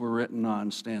documents were written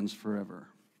on stands forever.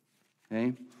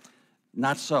 Okay?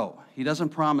 Not so. He doesn't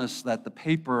promise that the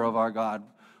paper of our God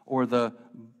or the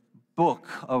book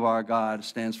of our God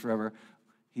stands forever.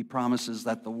 He promises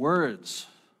that the words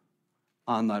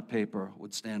on that paper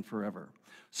would stand forever.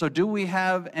 So do we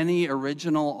have any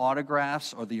original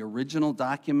autographs or the original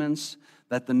documents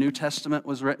that the New Testament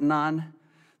was written on?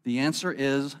 The answer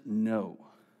is no,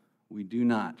 we do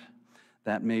not.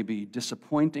 That may be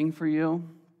disappointing for you,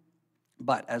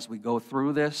 but as we go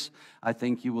through this, I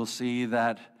think you will see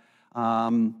that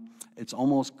it's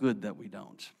almost good that we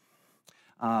don't.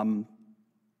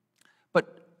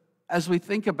 But as we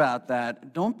think about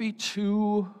that, don't be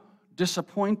too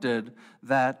disappointed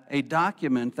that a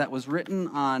document that was written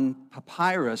on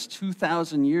papyrus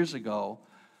 2,000 years ago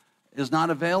is not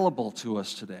available to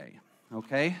us today,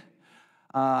 okay?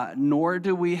 Nor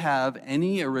do we have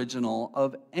any original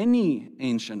of any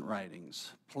ancient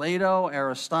writings. Plato,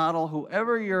 Aristotle,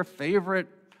 whoever your favorite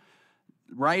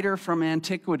writer from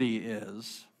antiquity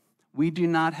is, we do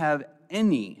not have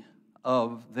any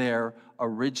of their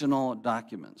original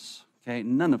documents, okay?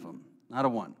 None of them, not a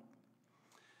one.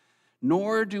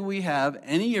 Nor do we have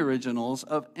any originals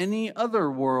of any other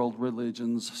world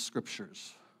religion's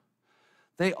scriptures.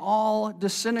 They all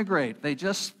disintegrate. They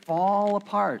just fall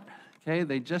apart, okay?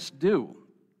 They just do.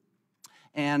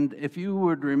 And if you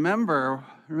would remember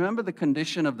the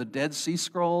condition of the Dead Sea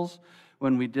Scrolls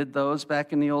when we did those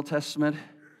back in the Old Testament?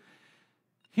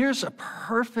 Here's a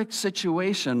perfect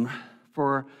situation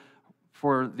for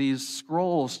these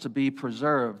scrolls to be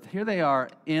preserved. Here they are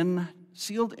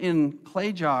sealed in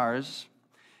clay jars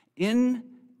in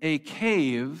a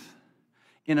cave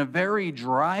in a very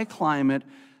dry climate,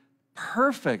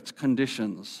 perfect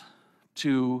conditions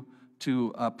to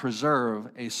preserve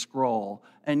a scroll.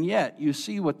 And yet, you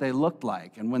see what they looked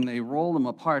like. And when they rolled them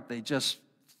apart, they just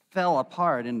fell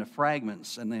apart into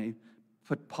fragments, and they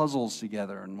put puzzles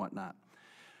together and whatnot.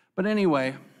 But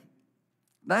anyway,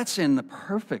 that's in the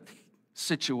perfect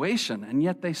situation, and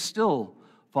yet they still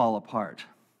fall apart.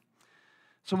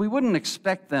 So we wouldn't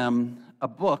expect them, a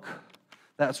book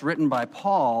that's written by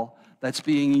Paul, that's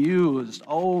being used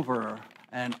over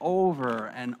and over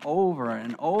and over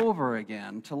and over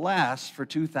again to last for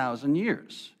 2,000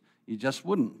 years. You just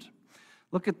wouldn't.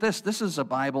 Look at this. This is a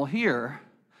Bible here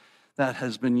that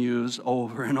has been used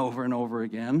over and over and over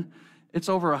again. It's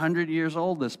over 100 years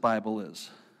old, this Bible is.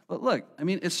 But look, I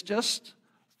mean, it's just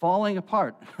falling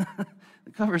apart.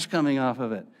 The cover's coming off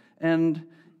of it. And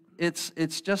it's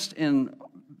just in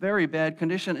very bad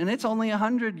condition, and it's only a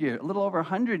little over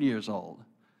 100 years old.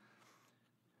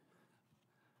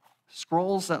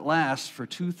 Scrolls that last for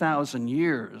 2,000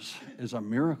 years is a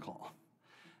miracle.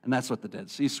 And that's what the Dead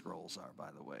Sea Scrolls are, by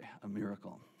the way, a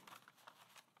miracle.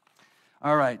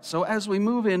 All right, so as we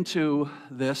move into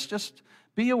this, just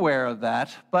be aware of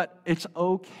that, but it's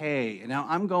okay. Now,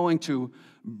 I'm going to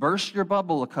burst your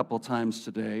bubble a couple times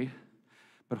today,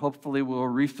 but hopefully we'll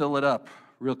refill it up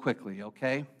real quickly,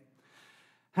 okay?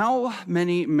 How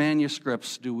many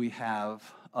manuscripts do we have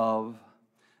of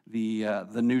the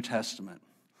New Testament?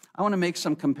 I want to make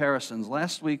some comparisons.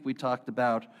 Last week we talked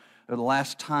about, or the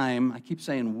last time, I keep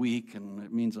saying week, and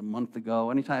it means a month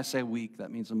ago. Anytime I say week, that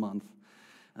means a month.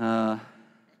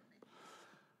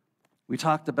 We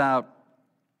talked about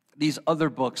these other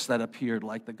books that appeared,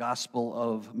 like the Gospel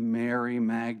of Mary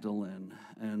Magdalene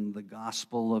and the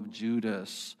Gospel of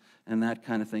Judas and that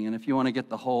kind of thing. And if you want to get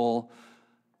the whole,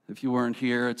 if you weren't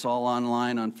here, it's all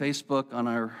online on Facebook, on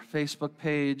our Facebook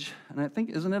page. And I think,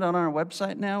 isn't it on our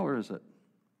website now, or is it?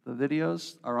 The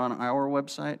videos are on our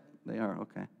website? They are,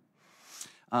 okay.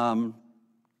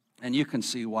 And you can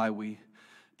see why we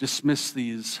dismiss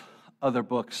these other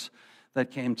books that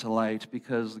came to light,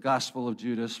 because the Gospel of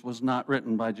Judas was not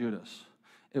written by Judas.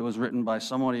 It was written by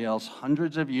somebody else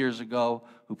hundreds of years ago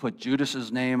who put Judas's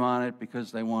name on it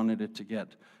because they wanted it to get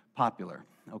popular,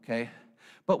 okay?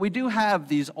 But we do have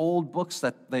these old books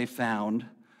that they found.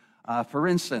 For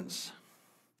instance,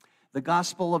 the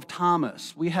Gospel of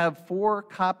Thomas. We have 4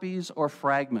 copies or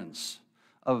fragments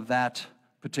of that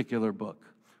particular book.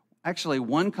 Actually,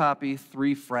 1 copy,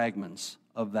 3 fragments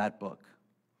of that book.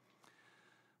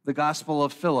 The Gospel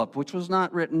of Philip, which was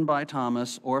not written by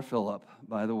Thomas or Philip,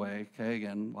 by the way. Okay,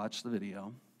 again, watch the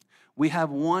video. We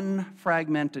have 1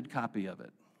 fragmented copy of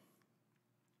it.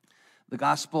 The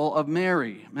Gospel of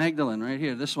Mary Magdalene, right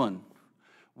here, this one.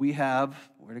 We have,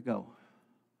 where'd it go?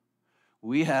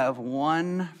 we have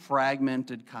one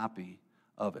fragmented copy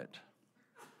of it.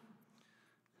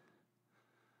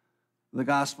 The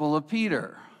Gospel of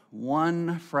Peter,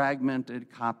 one fragmented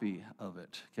copy of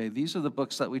it. Okay, these are the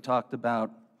books that we talked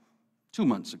about 2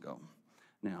 months ago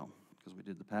now, because we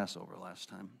did the Passover last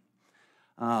time.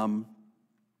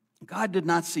 God did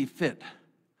not see fit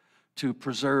to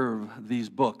preserve these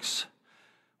books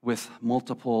with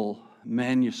multiple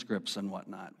manuscripts and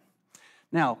whatnot.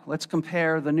 Now, let's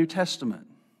compare the New Testament.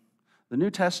 The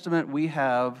New Testament, we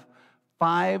have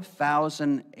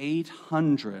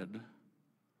 5,800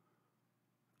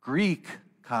 Greek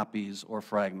copies or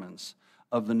fragments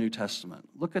of the New Testament.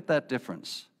 Look at that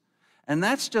difference. And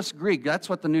that's just Greek. That's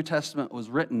what the New Testament was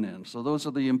written in. So those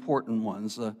are the important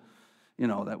ones, that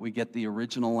we get the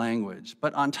original language.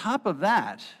 But on top of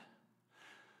that,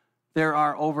 there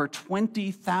are over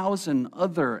 20,000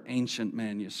 other ancient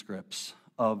manuscripts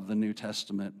of the New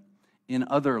Testament in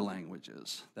other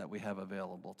languages that we have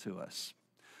available to us.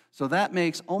 So that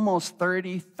makes almost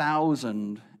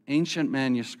 30,000 ancient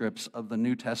manuscripts of the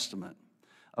New Testament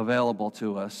available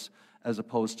to us, as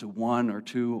opposed to 1 or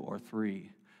 2 or 3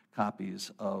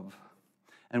 copies of.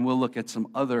 And we'll look at some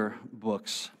other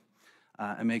books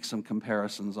and make some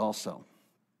comparisons also.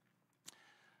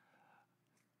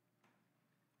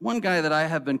 One guy that I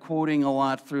have been quoting a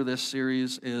lot through this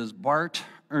series is Bart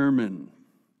Ehrman.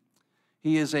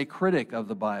 He is a critic of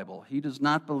the Bible. He does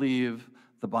not believe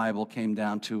the Bible came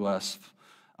down to us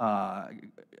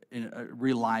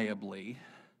reliably.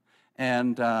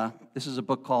 And this is a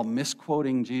book called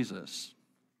Misquoting Jesus.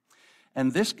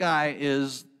 And this guy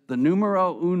is the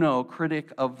numero uno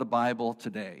critic of the Bible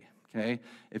today. Okay?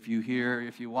 If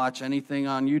you watch anything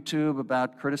on YouTube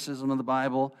about criticism of the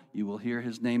Bible, you will hear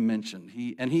his name mentioned.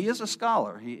 He is a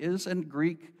scholar. He is a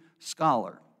Greek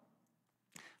scholar.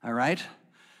 All right?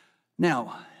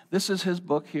 Now, this is his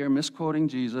book here, Misquoting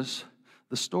Jesus,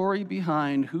 the story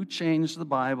behind who changed the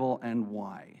Bible and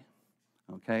why.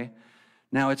 Okay?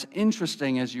 Now, it's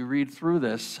interesting as you read through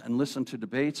this and listen to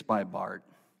debates by Bart,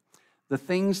 the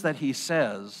things that he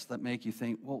says that make you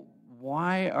think, well,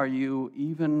 why are you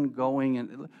even going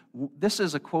in? This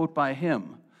is a quote by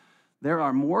him. There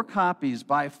are more copies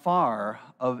by far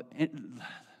of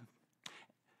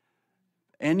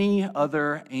any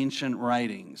other ancient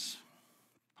writings.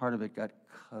 Part of it got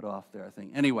cut off there, I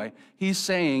think. Anyway, he's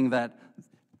saying that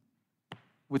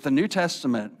with the New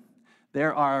Testament,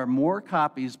 there are more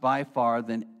copies by far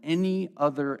than any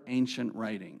other ancient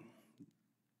writing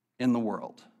in the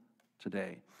world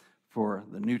today for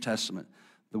the New Testament.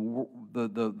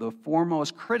 The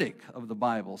foremost critic of the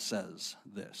Bible says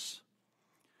this: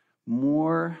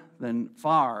 more than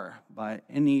far by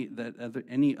any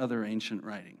other ancient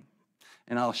writing.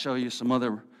 And I'll show you some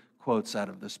other quotes out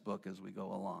of this book as we go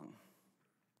along.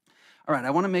 All right,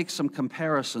 I want to make some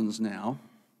comparisons now.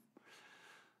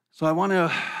 So I want to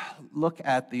look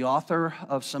at the author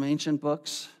of some ancient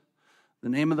books, the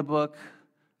name of the book,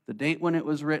 the date when it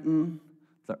was written,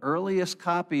 the earliest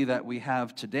copy that we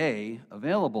have today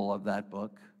available of that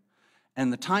book,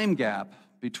 and the time gap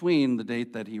between the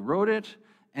date that he wrote it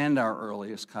and our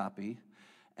earliest copy,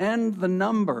 and the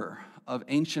number of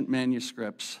ancient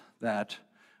manuscripts that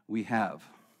we have.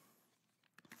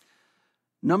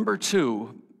 Number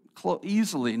 2,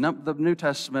 the New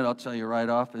Testament, I'll tell you right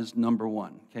off, is number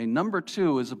 1. Okay, number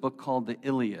 2 is a book called the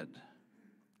Iliad.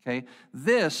 Okay,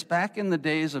 this, back in the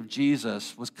days of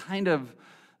Jesus, was kind of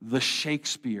the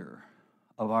Shakespeare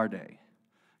of our day.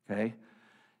 Okay,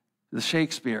 the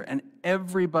Shakespeare, and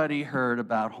everybody heard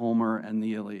about Homer and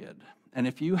the Iliad. And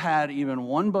if you had even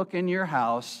one book in your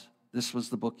house, this was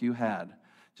the book you had.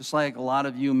 Just like a lot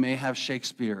of you may have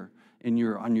Shakespeare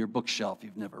on your bookshelf.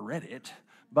 You've never read it,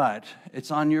 but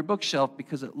it's on your bookshelf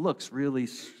because it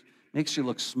makes you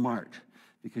look smart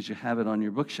because you have it on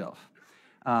your bookshelf.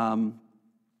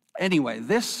 Anyway,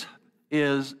 this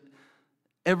is,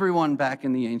 everyone back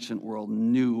in the ancient world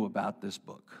knew about this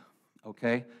book,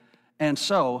 okay? And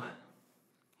so,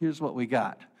 here's what we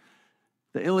got.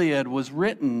 The Iliad was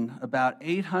written about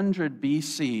 800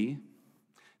 BC.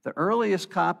 The earliest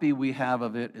copy we have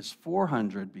of it is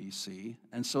 400 BC,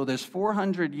 and so there's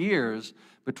 400 years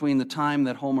between the time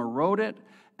that Homer wrote it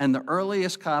and the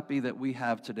earliest copy that we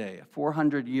have today, a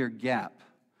 400-year gap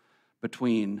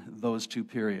between those two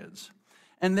periods.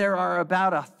 And there are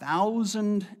about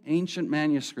 1,000 ancient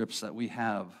manuscripts that we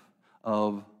have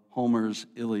of Homer's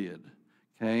Iliad,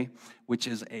 okay, which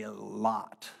is a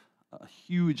lot, a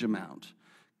huge amount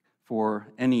for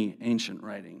any ancient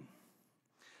writing.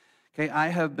 Okay, I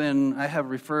have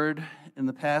referred in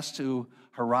the past to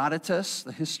Herodotus,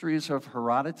 the histories of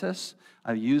Herodotus.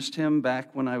 I've used him back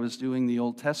when I was doing the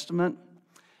Old Testament.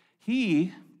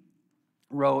 He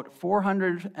wrote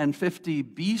 450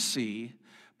 BC,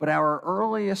 but our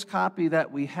earliest copy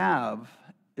that we have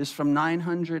is from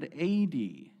 900 AD.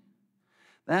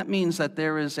 That means that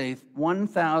there is a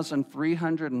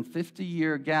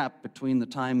 1,350-year gap between the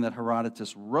time that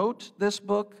Herodotus wrote this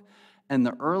book and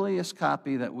the earliest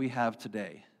copy that we have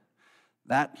today.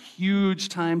 That huge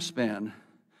time span.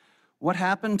 What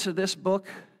happened to this book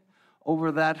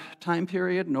over that time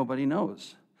period? Nobody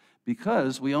knows,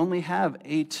 because we only have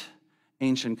 8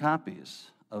 ancient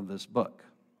copies of this book.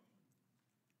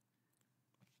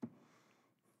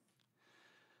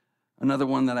 Another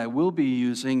one that I will be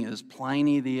using is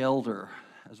Pliny the Elder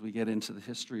as we get into the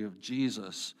history of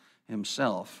Jesus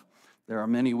himself. There are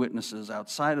many witnesses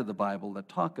outside of the Bible that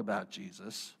talk about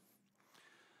Jesus.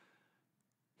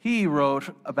 He wrote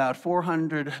about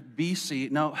 400 BC.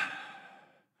 No,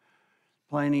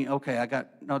 Pliny, okay,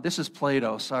 this is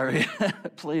Plato, sorry.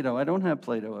 Plato, I don't have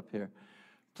Plato up here.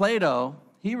 Plato,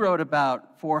 he wrote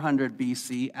about 400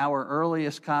 BC. Our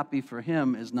earliest copy for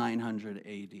him is 900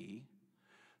 AD.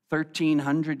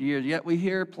 1,300 years, yet we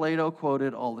hear Plato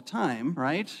quoted all the time,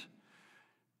 right?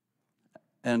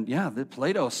 And yeah,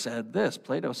 Plato said this,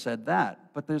 Plato said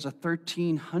that, but there's a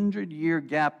 1,300-year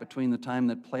gap between the time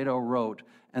that Plato wrote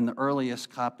and the earliest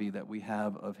copy that we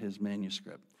have of his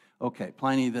manuscript. Okay,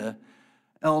 Pliny the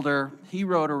Elder, he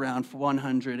wrote around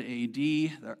 100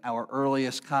 AD. Our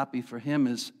earliest copy for him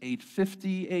is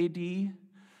 850 AD,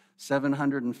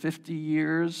 750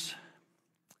 years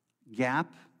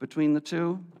gap between the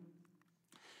two.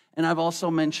 And I've also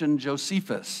mentioned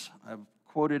Josephus. I've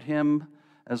quoted him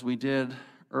as we did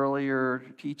earlier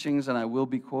teachings, and I will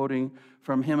be quoting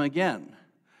from him again.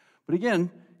 But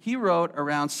again, he wrote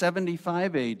around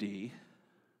 75 AD,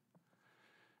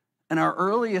 and our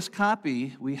earliest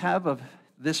copy we have of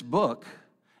this book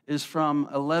is from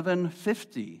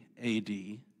 1150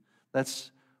 AD.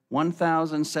 That's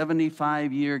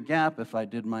 1,075-year gap, if I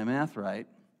did my math right.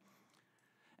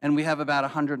 And we have about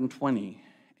 120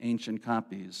 ancient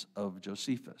copies of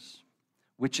Josephus,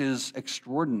 which is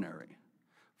extraordinary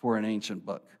for an ancient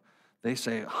book. They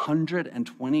say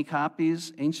 120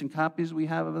 copies, ancient copies we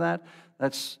have of that.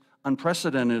 That's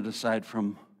unprecedented aside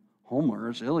from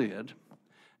Homer's Iliad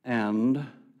and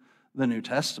the New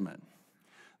Testament.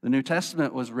 The New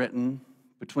Testament was written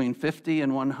between 50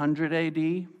 and 100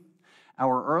 AD.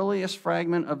 Our earliest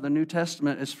fragment of the New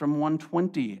Testament is from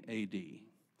 120 AD.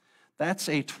 That's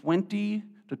a 20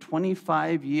 to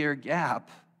 25-year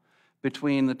gap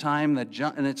between the time that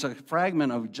John, and it's a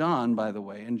fragment of John, by the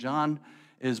way, and John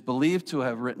is believed to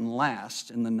have written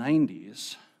last in the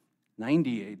 90s,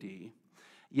 90 AD,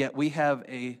 yet we have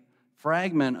a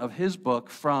fragment of his book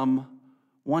from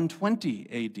 120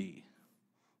 AD,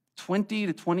 20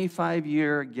 to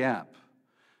 25-year gap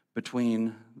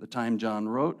between the time John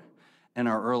wrote and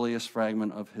our earliest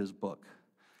fragment of his book.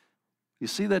 You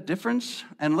see that difference?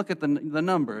 And look at the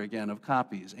number again of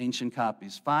copies, ancient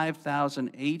copies,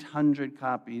 5,800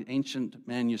 copies, ancient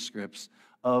manuscripts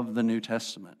of the New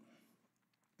Testament.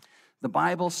 The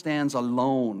Bible stands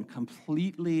alone,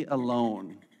 completely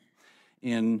alone,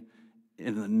 in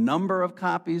the number of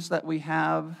copies that we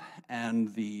have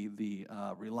and the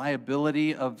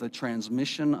reliability of the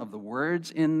transmission of the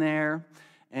words in there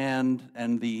and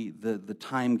the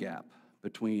time gap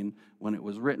between when it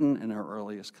was written and our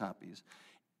earliest copies.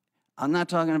 I'm not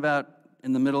talking about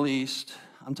in the Middle East.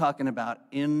 I'm talking about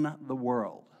in the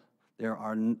world.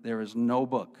 There is no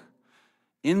book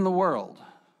in the world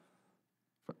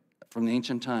from the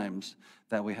ancient times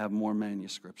that we have more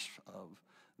manuscripts of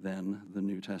than the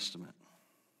New Testament.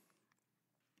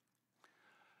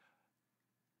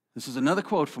 This is another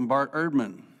quote from Bart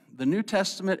Ehrman. The New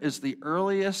Testament is the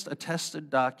earliest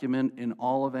attested document in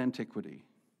all of antiquity.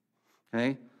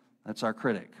 Okay? That's our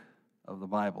critic of the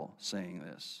Bible saying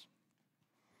this.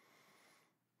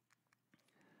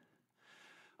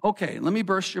 Okay, let me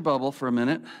burst your bubble for a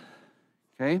minute.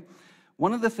 Okay?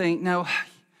 One of the things, now,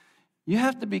 you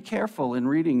have to be careful in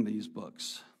reading these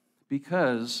books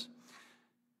because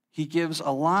he gives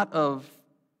a lot of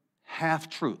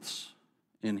half-truths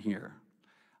in here.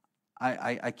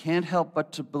 I can't help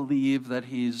but to believe that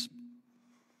he's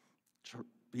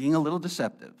being a little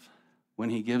deceptive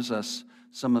when he gives us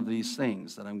some of these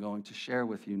things that I'm going to share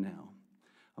with you now.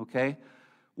 Okay?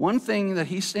 One thing that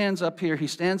he stands up here, he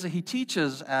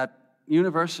teaches at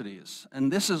universities,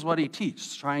 and this is what he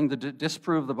teaches, trying to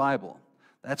disprove the Bible.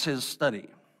 That's his study,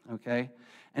 okay?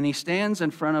 And he stands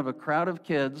in front of a crowd of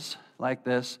kids like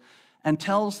this and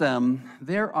tells them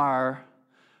there are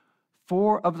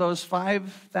Of those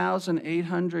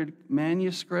 5,800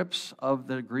 manuscripts of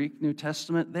the Greek New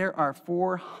Testament, there are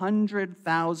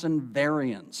 400,000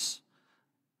 variants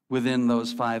within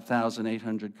those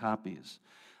 5,800 copies.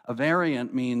 A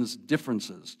variant means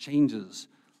differences, changes.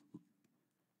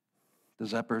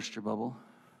 Does that burst your bubble?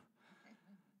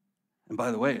 And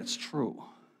by the way, it's true.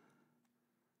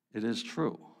 It is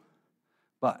true.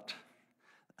 But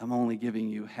I'm only giving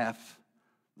you half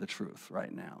the truth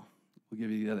right now. We'll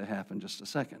give you the other half in just a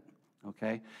second,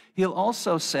 okay? He'll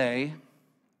also say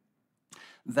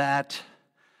that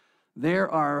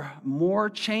there are more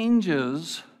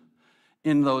changes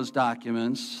in those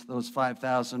documents, those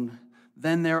 5,000,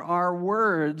 than there are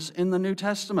words in the New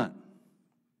Testament.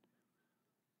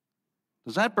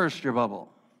 Does that burst your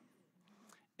bubble?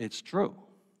 It's true,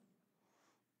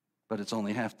 but it's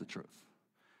only half the truth.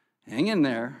 Hang in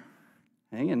there,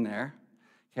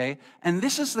 okay? And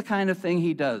this is the kind of thing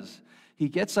he does. He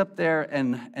gets up there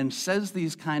and says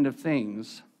these kind of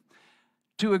things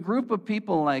to a group of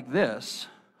people like this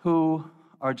who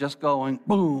are just going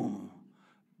boom,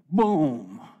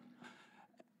 boom,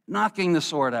 knocking the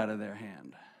sword out of their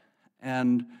hand.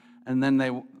 And then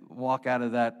they walk out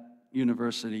of that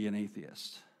university an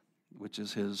atheist, which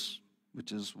is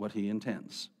what he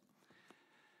intends.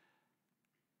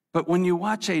 But when you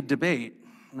watch a debate,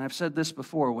 and I've said this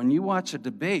before, when you watch a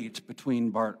debate between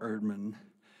Bart Ehrman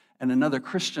and another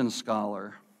Christian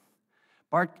scholar,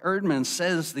 Bart Ehrman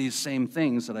says these same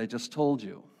things that I just told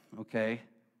you, okay?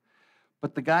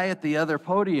 But the guy at the other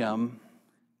podium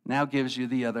now gives you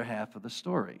the other half of the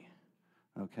story,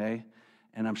 okay?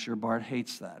 And I'm sure Bart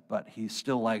hates that, but he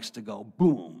still likes to go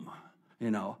boom,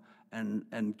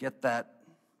 and get that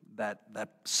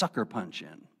sucker punch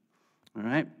in, all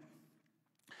right?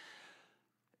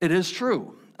 It is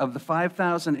true, of the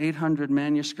 5,800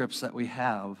 manuscripts that we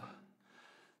have,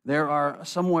 there are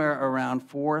somewhere around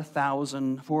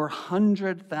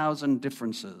 400,000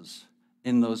 differences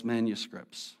in those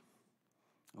manuscripts,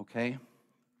 okay?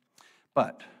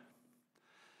 But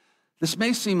this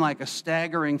may seem like a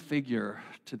staggering figure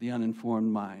to the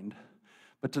uninformed mind,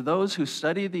 but to those who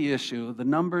study the issue, the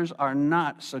numbers are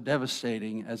not so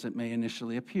devastating as it may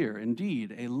initially appear.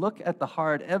 Indeed, a look at the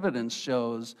hard evidence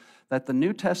shows that the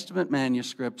New Testament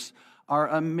manuscripts are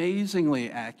amazingly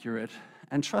accurate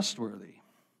and trustworthy.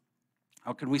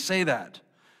 How can we say that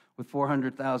with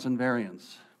 400,000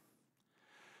 variants?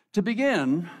 To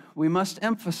begin, we must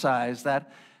emphasize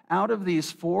that out of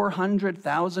these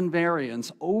 400,000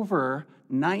 variants, over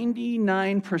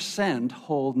 99%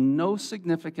 hold no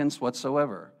significance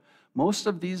whatsoever. Most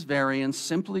of these variants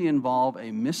simply involve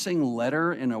a missing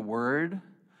letter in a word.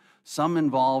 Some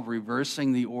involve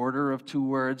reversing the order of two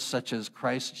words, such as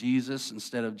Christ Jesus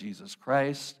instead of Jesus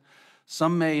Christ.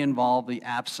 Some may involve the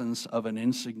absence of an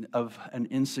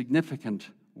insignificant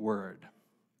word.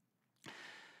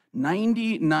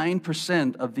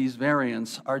 99% of these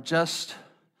variants are just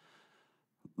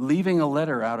leaving a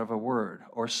letter out of a word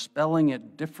or spelling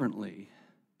it differently,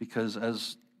 because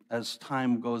as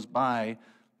time goes by,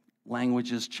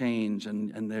 languages change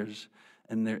and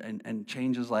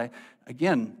changes like,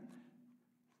 again,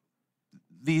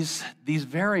 these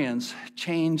variants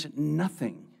change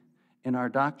nothing in our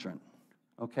doctrine,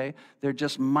 okay? They're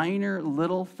just minor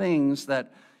little things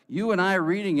that you and I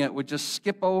reading it would just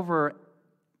skip over.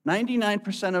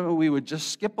 99% of it, we would just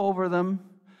skip over them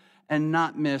and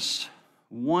not miss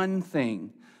one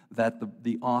thing that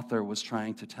the author was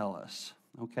trying to tell us,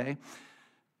 okay?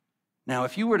 Now,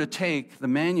 if you were to take the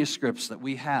manuscripts that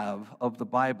we have of the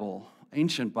Bible,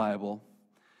 ancient Bible,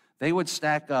 they would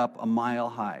stack up a mile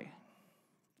high.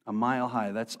 A mile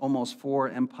high. That's almost 4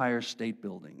 Empire State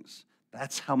Buildings.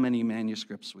 That's how many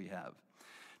manuscripts we have.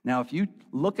 Now, if you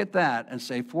look at that and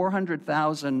say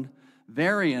 400,000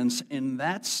 variants in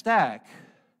that stack,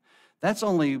 that's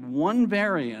only one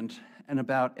variant in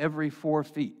about every 4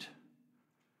 feet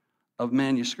of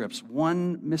manuscripts.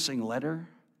 One missing letter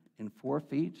in 4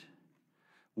 feet.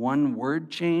 One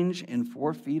word change in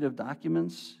 4 feet of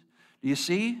documents. Do you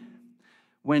see?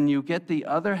 When you get the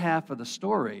other half of the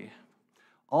story,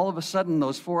 all of a sudden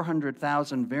those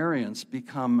 400,000 variants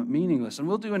become meaningless. And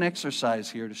we'll do an exercise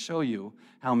here to show you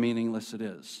how meaningless it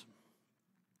is.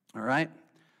 All right?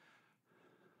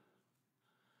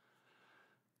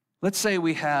 Let's say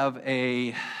we have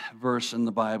a verse in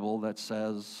the Bible that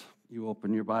says, you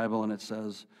open your Bible and it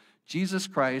says, Jesus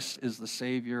Christ is the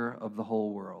Savior of the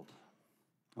whole world.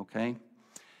 Okay?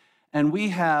 And we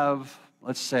have,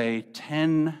 let's say,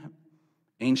 10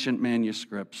 ancient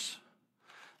manuscripts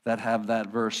that have that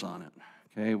verse on it.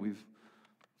 Okay? We've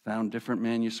found different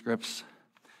manuscripts,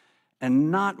 and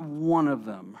not one of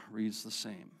them reads the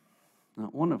same.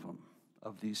 Not one of them.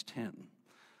 of these 10.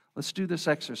 Let's do this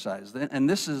exercise. And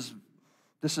this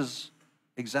is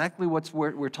exactly what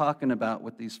we're talking about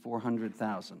with these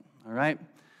 400,000, all right?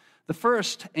 The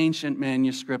first ancient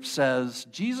manuscript says,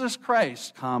 Jesus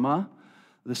Christ, comma,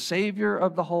 the Savior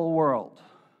of the whole world.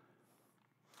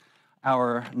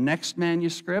 Our next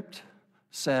manuscript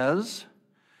says,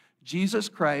 Jesus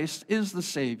Christ is the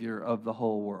Savior of the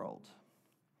whole world.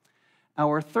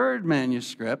 Our third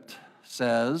manuscript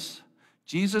says,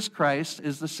 Jesus Christ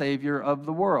is the Savior of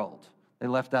the world. They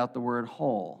left out the word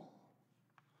whole.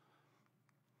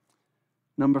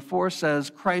 Number 4 says,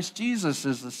 Christ Jesus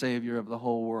is the Savior of the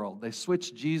whole world. They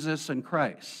switched Jesus and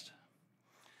Christ.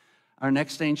 Our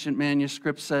next ancient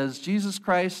manuscript says, Jesus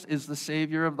Christ is the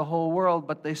Savior of the whole world,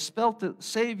 but they spelt it,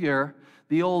 Savior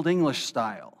the Old English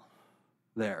style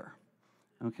there.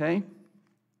 Okay?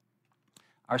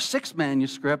 Our sixth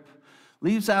manuscript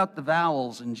leaves out the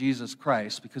vowels in Jesus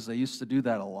Christ because they used to do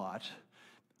that a lot.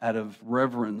 Out of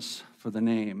reverence for the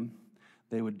name,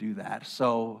 they would do that.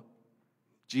 So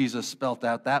Jesus, spelt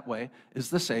out that way, is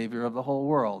the Savior of the whole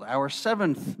world. Our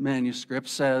seventh manuscript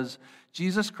says,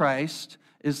 Jesus Christ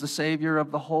is the Savior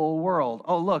of the whole world.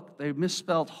 Oh, look, they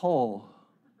misspelled whole.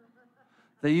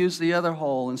 They used the other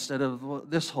whole instead of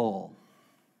this whole.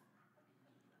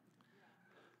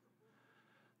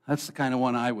 That's the kind of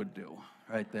one I would do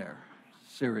right there,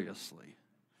 seriously.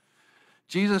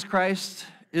 Jesus Christ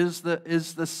is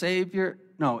Savior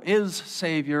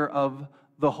of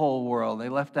the whole world. They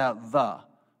left out the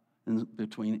in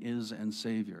between is and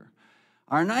Savior.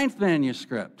 Our ninth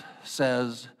manuscript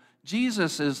says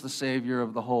Jesus is the Savior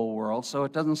of the whole world, so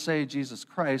it doesn't say Jesus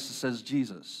Christ, it says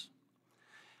Jesus.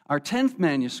 Our 10th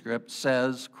manuscript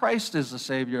says Christ is the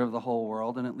Savior of the whole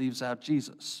world, and it leaves out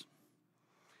Jesus.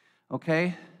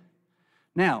 Okay?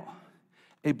 Now,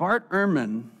 a Bart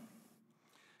Ehrman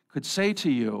could say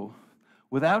to you,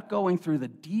 without going through the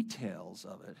details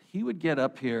of it, he would get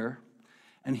up here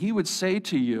and he would say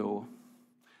to you,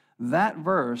 that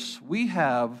verse, we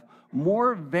have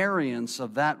more variants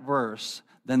of that verse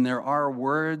than there are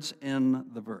words in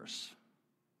the verse.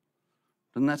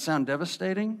 Doesn't that sound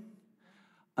devastating?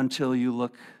 Until you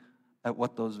look at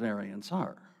what those variants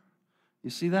are. You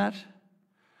see that?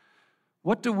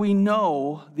 What do we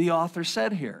know the author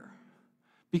said here?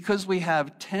 Because we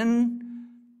have 10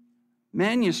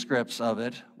 manuscripts of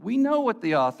it, we know what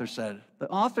the author said. The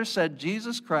author said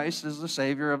Jesus Christ is the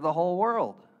Savior of the whole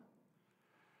world.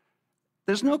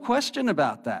 There's no question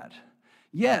about that.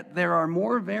 Yet, there are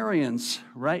more variants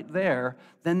right there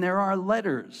than there are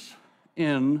letters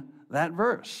in that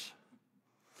verse.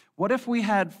 What if we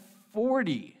had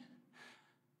 40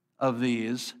 of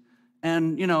these,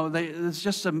 and, it's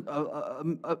just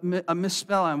a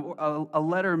misspelling, a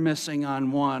letter missing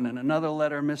on one and another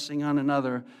letter missing on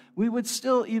another? We would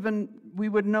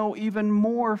know even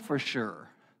more for sure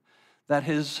that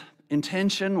his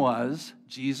intention was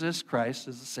Jesus Christ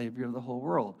is the Savior of the whole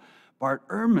world. Bart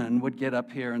Ehrman would get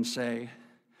up here and say,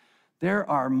 there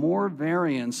are more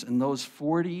variants in those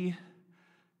 40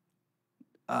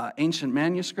 ancient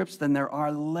manuscripts than there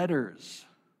are letters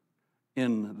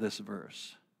in this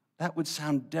verse. That would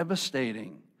sound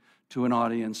devastating to an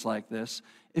audience like this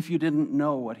if you didn't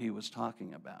know what he was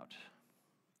talking about.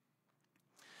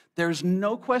 There's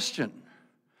no question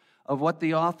of what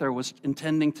the author was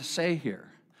intending to say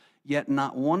here, yet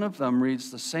not one of them reads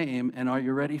the same, and are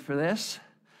you ready for this?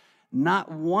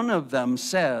 Not one of them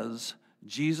says,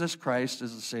 Jesus Christ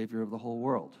is the Savior of the whole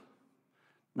world.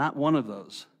 Not one of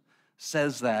those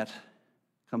says that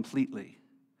completely,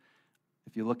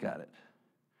 if you look at it.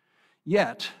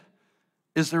 Yet,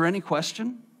 is there any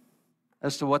question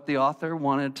as to what the author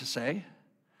wanted to say?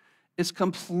 It's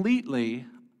completely,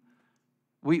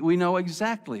 we know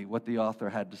exactly what the author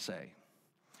had to say.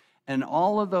 And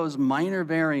all of those minor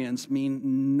variants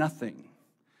mean nothing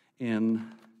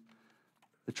in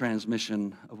the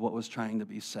transmission of what was trying to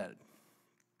be said.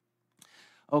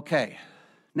 Okay,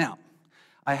 now,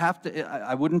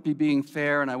 I wouldn't be being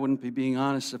fair and I wouldn't be being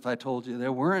honest if I told you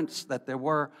there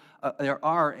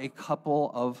are a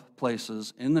couple of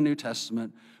places in the New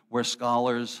Testament where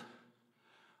scholars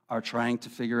are trying to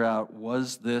figure out,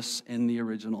 was this in the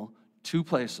original? 2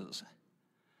 places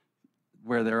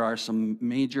where there are some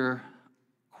major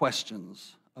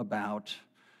questions about,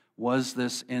 was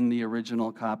this in the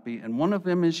original copy? And one of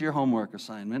them is your homework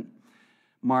assignment,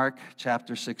 Mark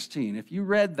chapter 16. If you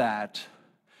read that,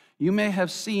 you may have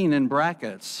seen in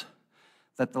brackets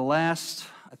that the last,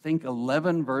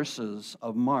 11 verses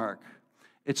of Mark,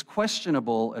 it's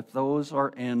questionable if those are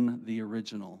in the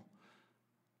original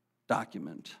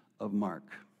document of Mark.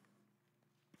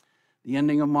 The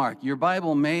ending of Mark. Your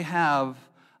Bible may have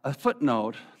a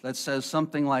footnote that says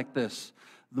something like this: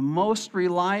 the most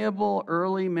reliable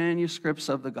early manuscripts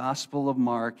of the Gospel of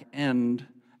Mark end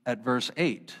at verse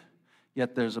 8,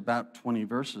 yet there's about 20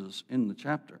 verses in the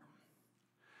chapter.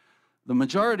 The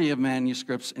majority of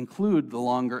manuscripts include the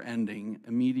longer ending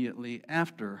immediately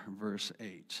after verse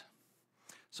 8.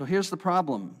 So here's the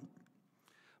problem.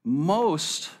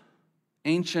 Most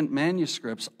ancient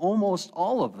manuscripts, almost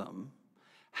all of them,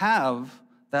 have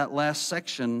that last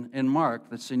section in Mark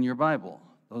that's in your Bible,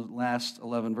 those last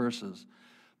 11 verses.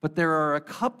 But there are a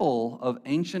couple of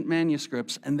ancient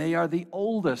manuscripts, and they are the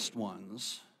oldest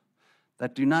ones,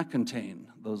 that do not contain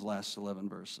those last 11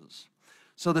 verses.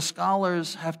 So the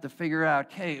scholars have to figure out,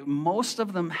 okay, most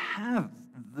of them have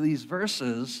these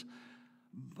verses,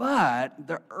 but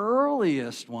the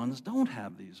earliest ones don't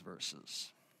have these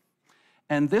verses.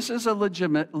 And this is a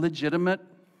legitimate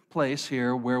place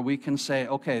here where we can say,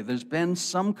 okay, there's been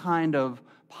some kind of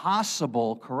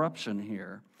possible corruption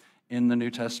here in the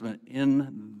New Testament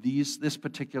in this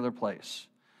particular place.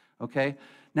 Okay?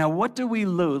 Now, what do we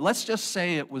lose? Let's just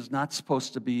say it was not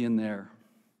supposed to be in there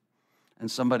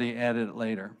and somebody added it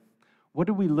later. What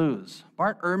do we lose?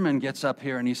 Bart Ehrman gets up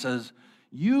here and he says,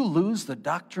 you lose the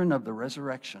doctrine of the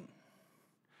resurrection.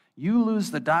 You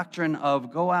lose the doctrine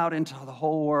of go out into the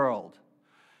whole world.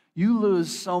 You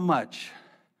lose so much.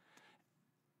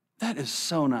 That is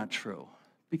so not true.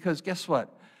 Because guess what?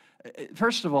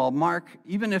 First of all, Mark,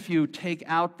 even if you take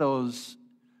out those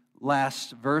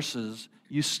last verses,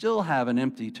 you still have an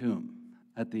empty tomb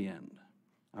at the end.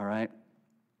 All right?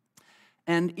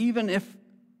 And even if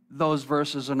those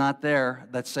verses are not there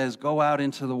that says go out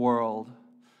into the world,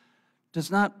 does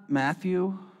not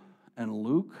Matthew and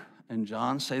Luke and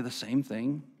John say the same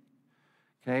thing?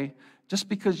 Okay? Just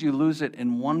because you lose it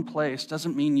in one place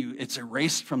doesn't mean it's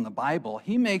erased from the Bible.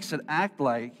 He makes it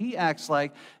acts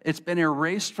like it's been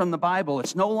erased from the Bible.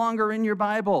 It's no longer in your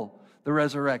Bible, the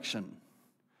resurrection.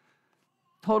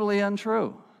 Totally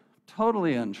untrue.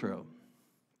 Totally untrue.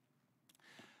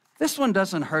 This one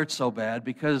doesn't hurt so bad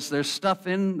because there's stuff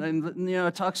in, and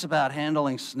it talks about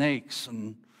handling snakes.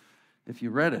 And if you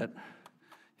read it,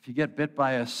 if you get bit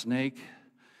by a snake,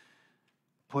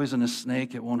 poisonous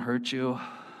snake, it won't hurt you.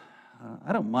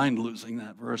 I don't mind losing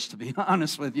that verse, to be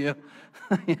honest with you.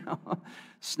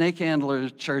 Snake handler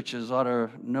churches ought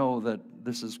to know that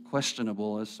this is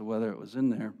questionable as to whether it was in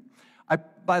there.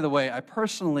 By the way, I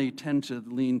personally tend to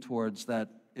lean towards that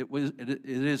it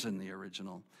is in the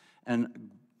original.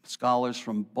 And scholars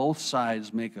from both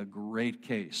sides make a great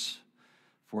case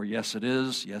for yes, it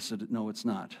is, no, it's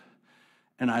not.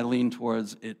 And I lean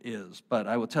towards it is. But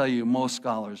I will tell you, most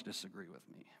scholars disagree with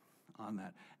me on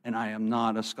that. And I am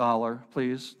not a scholar,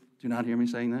 please. Do not hear me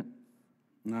saying that.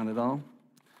 Not at all.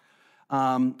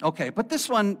 Okay, but this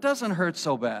one doesn't hurt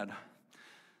so bad.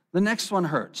 The next one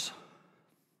hurts.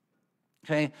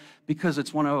 Okay, because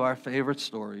it's one of our favorite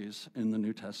stories in the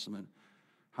New Testament.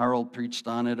 Harold preached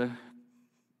on it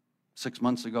 6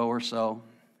 months ago or so.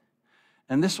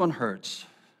 And this one hurts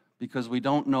because we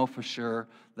don't know for sure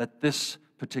that this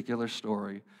particular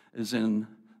story is in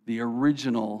the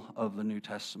original of the New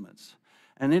Testaments.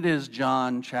 And it is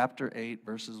John chapter 8,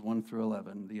 verses 1 through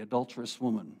 11, the adulterous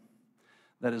woman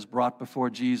that is brought before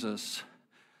Jesus.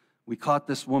 We caught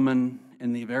this woman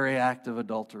in the very act of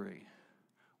adultery.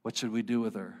 What should we do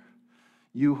with her?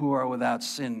 You who are without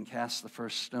sin, cast the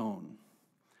first stone.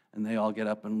 And they all get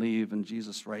up and leave, and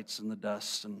Jesus writes in the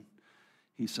dust, and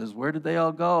he says, where did they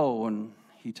all go? And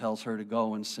he tells her to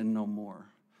go and sin no more.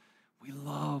 We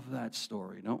love that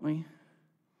story, don't we?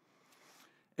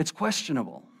 It's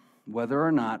questionable whether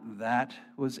or not that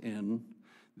was in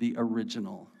the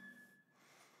original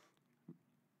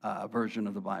version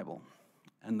of the Bible.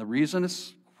 And the reason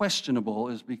it's questionable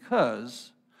is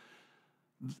because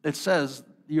it says,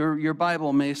 your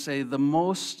Bible may say, the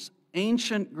most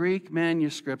ancient Greek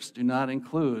manuscripts do not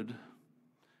include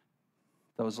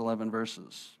those 11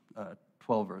 verses,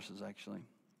 12 verses actually.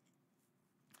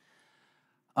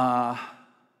 And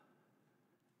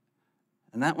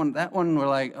that one we're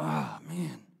like, oh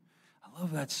man, I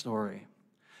love that story.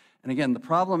 And again, the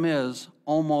problem is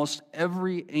almost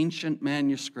every ancient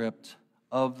manuscript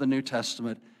of the New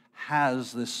Testament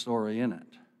has this story in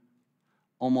it.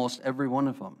 Almost every one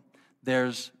of them.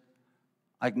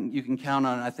 You can count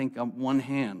on, I think, on one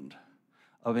hand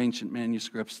of ancient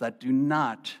manuscripts that do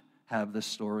not have this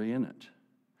story in it.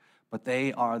 But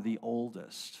they are the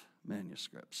oldest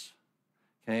manuscripts.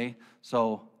 Okay?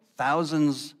 So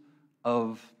thousands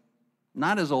of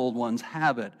not as old ones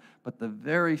have it, but the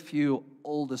very few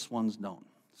oldest ones don't.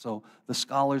 So the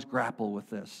scholars grapple with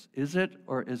this. Is it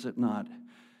or is it not?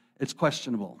 It's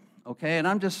questionable. Okay? And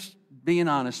I'm just being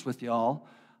honest with y'all.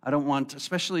 I don't want,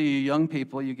 especially you young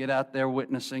people, you get out there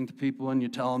witnessing to people and you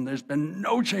tell them there's been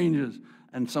no changes,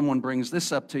 and someone brings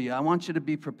this up to you. I want you to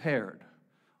be prepared,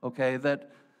 okay,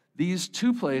 that these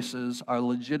two places are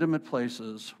legitimate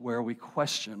places where we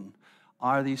question,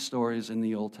 are these stories in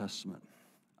the Old Testament?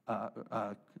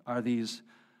 Are these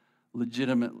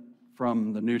legitimate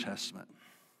from the New Testament?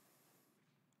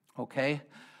 Okay?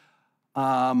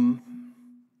 But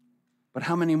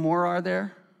how many more are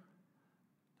there?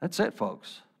 That's it,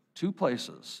 folks. 2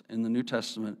 places in the New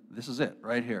Testament. This is it,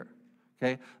 right here.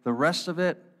 Okay? The rest of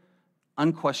it,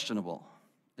 unquestionable.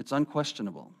 It's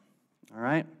unquestionable. All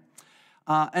right?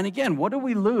 And again, what do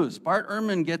we lose? Bart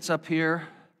Ehrman gets up here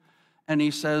and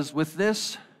he says, with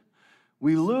this,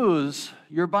 we lose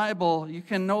your Bible. You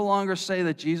can no longer say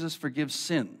that Jesus forgives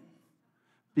sin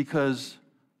because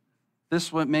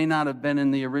this one may not have been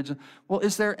in the original. Well,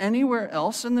 is there anywhere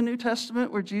else in the New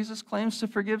Testament where Jesus claims to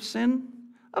forgive sin?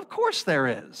 Of course there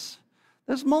is.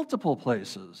 There's multiple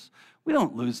places. We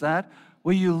don't lose that.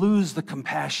 Well, you lose the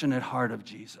compassionate heart of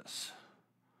Jesus.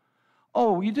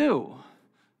 Oh, you do.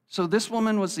 So this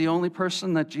woman was the only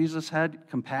person that Jesus had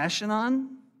compassion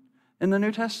on in the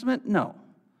New Testament? No,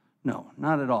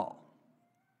 not at all.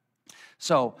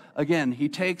 So again, he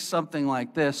takes something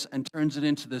like this and turns it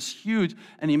into this huge,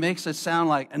 and he makes it sound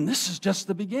like, and this is just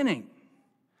the beginning.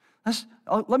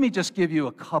 Let me just give you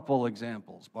a couple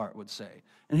examples, Bart would say.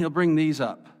 And he'll bring these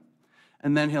up,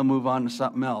 and then he'll move on to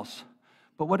something else.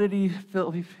 But what did he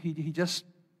feel? He just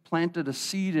planted a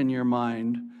seed in your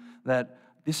mind that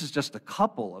this is just a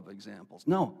couple of examples.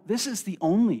 No, this is the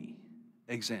only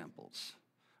examples,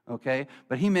 okay?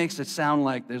 But he makes it sound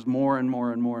like there's more and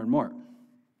more and more and more.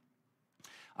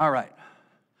 All right.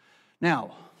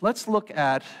 Now, let's look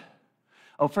at,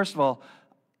 first of all,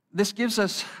 this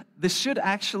should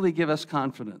actually give us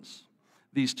confidence,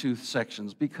 these 2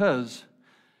 sections, because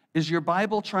is your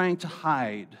Bible trying to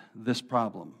hide this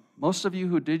problem? Most of you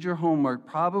who did your homework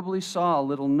probably saw a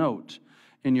little note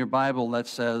in your Bible that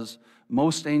says,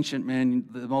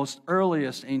 the most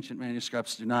earliest ancient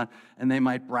manuscripts do not, and they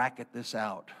might bracket this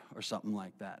out or something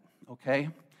like that, okay?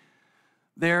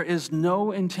 There is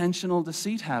no intentional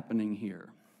deceit happening here.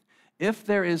 If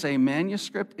there is a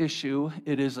manuscript issue,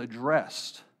 it is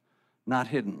addressed, not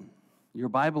hidden. Your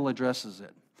Bible addresses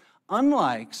it.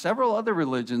 Unlike several other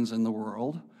religions in the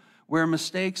world, where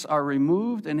mistakes are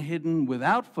removed and hidden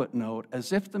without footnote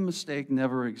as if the mistake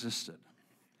never existed.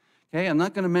 Okay, I'm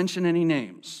not going to mention any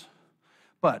names,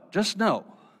 but just know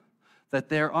that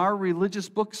there are religious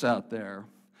books out there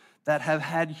that have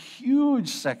had huge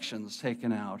sections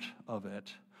taken out of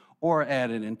it or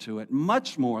added into it,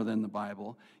 much more than the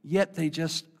Bible, yet they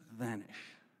just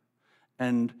vanish.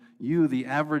 And you, the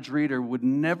average reader, would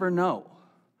never know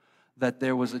that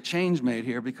there was a change made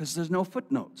here because there's no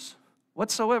footnotes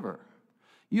whatsoever.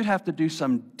 You'd have to do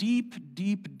some deep,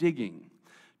 deep digging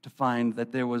to find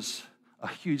that there was a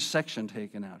huge section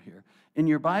taken out here. In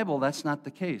your Bible, that's not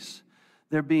the case.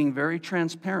 They're being very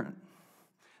transparent.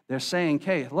 They're saying,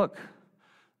 hey, look,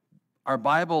 our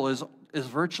Bible is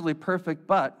virtually perfect,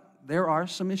 but there are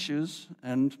some issues,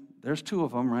 and there's 2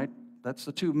 of them, right? That's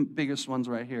the 2 biggest ones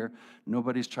right here.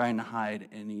 Nobody's trying to hide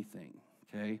anything,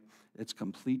 okay? It's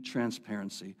complete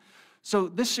transparency. So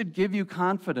this should give you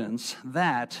confidence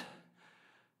that's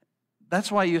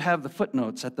why you have the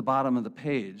footnotes at the bottom of the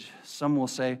page. Some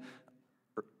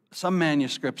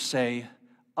manuscripts say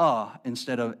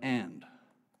instead of and.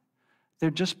 They're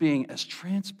just being as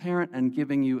transparent and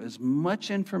giving you as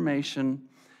much information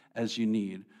as you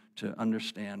need to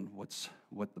understand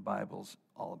what the Bible's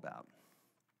all about.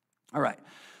 All right,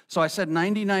 so I said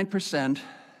 99%,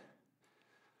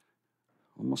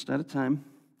 almost out of time,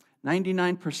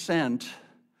 99%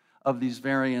 of these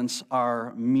variants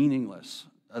are meaningless.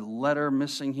 A letter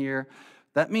missing here.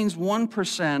 That means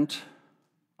 1%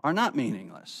 are not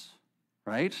meaningless,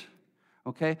 right?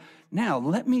 Okay, now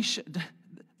let me,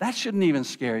 that shouldn't even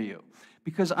scare you,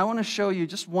 because I want to show you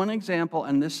just one example,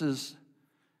 and this is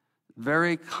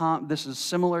this is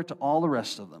similar to all the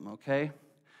rest of them, okay?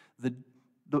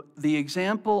 The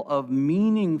example of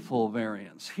meaningful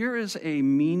variance. Here is a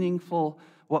meaningful,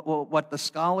 what the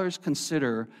scholars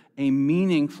consider a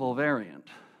meaningful variant,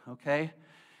 okay?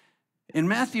 In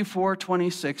Matthew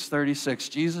 4:26-36,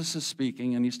 Jesus is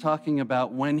speaking, and he's talking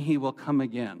about when he will come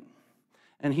again.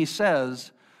 And he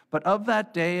says, "But of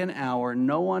that day and hour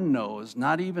no one knows,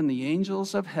 not even the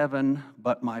angels of heaven,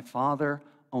 but my Father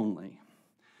only."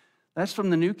 That's from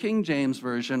the New King James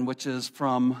Version, which is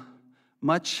from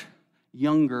much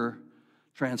younger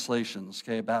translations,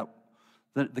 okay? About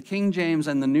the King James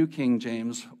and the New King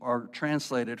James are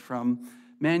translated from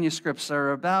manuscripts that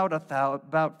are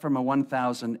about from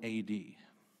 1000 AD,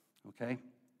 okay?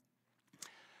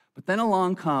 But then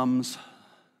along comes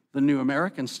the New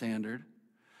American Standard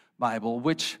Bible,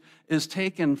 which is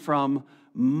taken from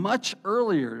much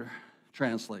earlier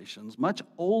translations, much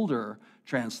older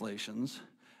translations,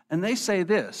 and they say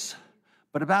this: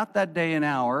 but about that day and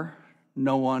hour,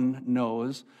 no one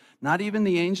knows, not even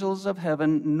the angels of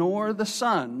heaven, nor the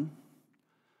Son,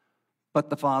 but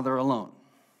the Father alone.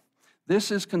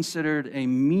 This is considered a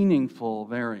meaningful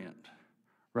variant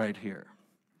right here,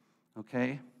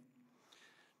 okay?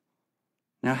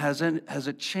 Now, has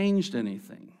it changed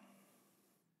anything?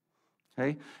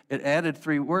 Okay, it added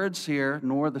 3 words here,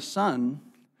 nor the Son,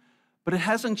 but it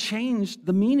hasn't changed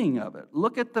the meaning of it.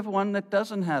 Look at the one that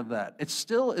doesn't have that. It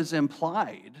still is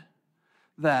implied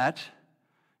that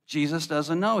Jesus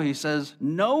doesn't know. He says,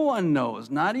 no one knows,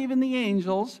 not even the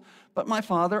angels, but my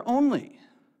Father only.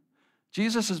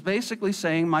 Jesus is basically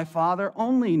saying, my Father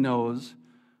only knows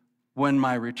when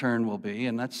my return will be,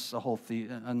 and that's a whole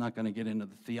I'm not going to get into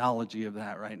the theology of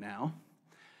that right now.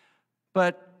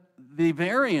 But the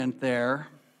variant there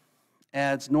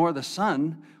adds nor the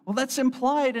Son. Well, that's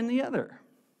implied in the other.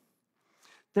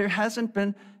 There hasn't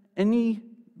been any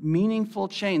meaningful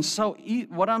change. So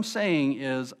what I'm saying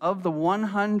is, of the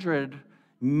 100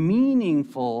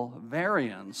 meaningful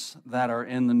variants that are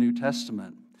in the New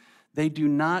Testament, they do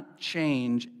not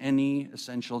change any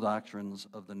essential doctrines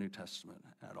of the New Testament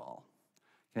at all.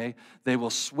 Okay? They will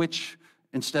switch.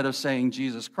 Instead of saying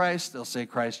Jesus Christ, they'll say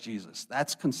Christ Jesus.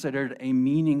 That's considered a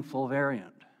meaningful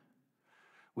variant.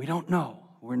 We don't know.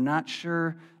 We're not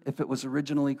sure if it was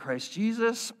originally Christ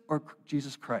Jesus or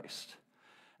Jesus Christ.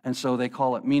 And so they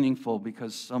call it meaningful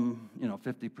because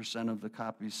 50% of the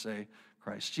copies say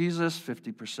Christ Jesus,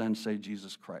 50% say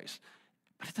Jesus Christ.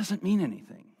 But it doesn't mean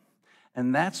anything.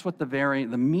 And that's what the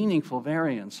meaningful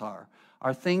variants are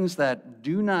things that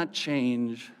do not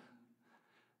change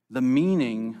the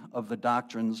meaning of the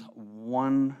doctrines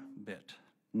one bit.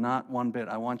 Not one bit.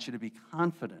 I want you to be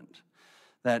confident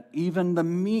that even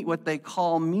what they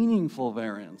call meaningful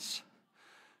variants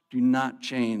do not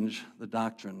change the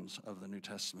doctrines of the New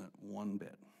Testament one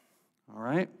bit. All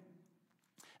right?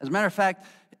 As a matter of fact,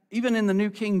 even in the New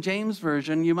King James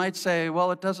Version, you might say,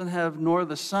 well, it doesn't have nor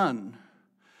the Son.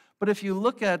 But if you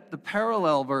look at the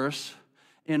parallel verse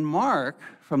in Mark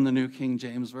from the New King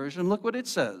James Version, look what it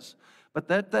says. But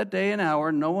that day and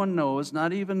hour no one knows,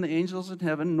 not even the angels in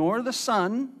heaven, nor the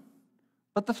Son,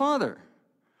 but the Father.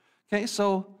 Okay,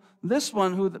 so this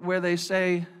one where they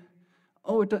say,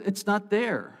 oh, it's not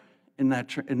there in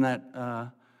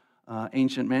that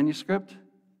ancient manuscript.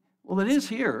 Well, it is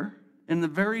here. In the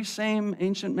very same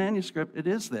ancient manuscript, it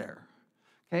is there.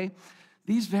 Okay?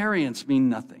 These variants mean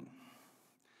nothing.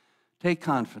 Take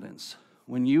confidence.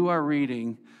 When you are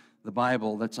reading the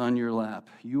Bible that's on your lap,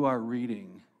 you are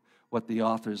reading what the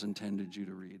authors intended you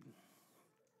to read.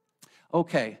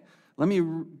 Okay, let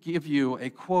me give you a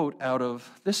quote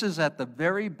this is at the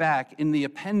very back in the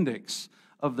appendix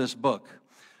of this book.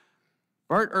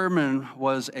 Bart Ehrman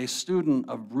was a student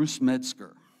of Bruce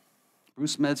Metzger.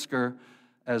 Bruce Metzger,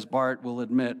 as Bart will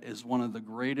admit, is one of the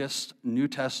greatest New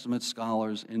Testament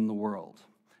scholars in the world.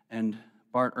 And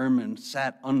Bart Ehrman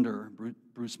sat under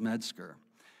Bruce Metzger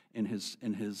in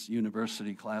his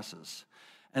university classes.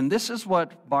 And this is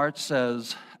what Bart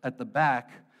says at the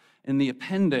back in the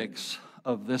appendix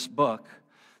of this book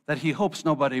that he hopes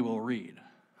nobody will read,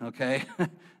 okay?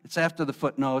 It's after the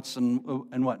footnotes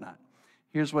and whatnot.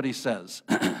 Here's what he says.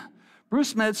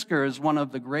 Bruce Metzger is one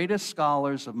of the greatest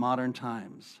scholars of modern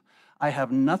times. I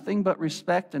have nothing but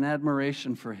respect and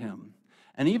admiration for him.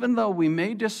 And even though we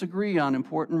may disagree on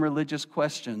important religious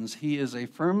questions, he is a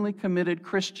firmly committed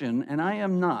Christian, and I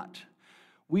am not.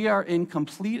 We are in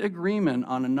complete agreement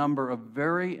on a number of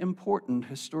very important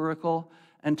historical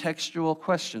and textual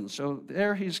questions. So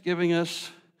there he's giving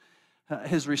us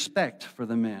his respect for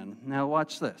the man. Now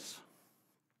watch this.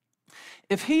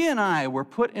 If he and I were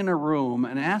put in a room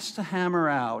and asked to hammer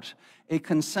out a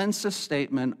consensus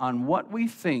statement on what we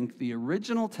think the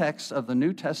original text of the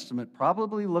New Testament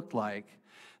probably looked like,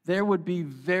 there would be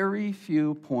very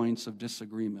few points of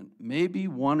disagreement, maybe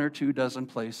 1 or 2 dozen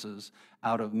places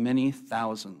out of many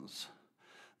thousands.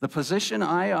 The position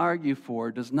I argue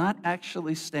for does not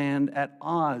actually stand at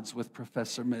odds with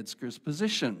Professor Metzger's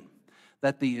position,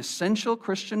 that the essential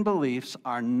Christian beliefs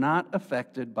are not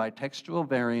affected by textual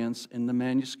variants in the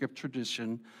manuscript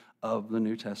tradition of the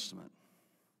New Testament.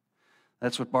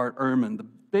 That's what Bart Ehrman, the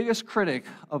biggest critic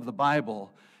of the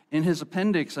Bible, in his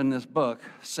appendix in this book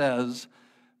says,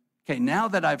 okay, now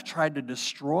that I've tried to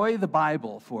destroy the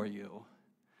Bible for you,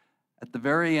 at the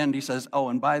very end he says, oh,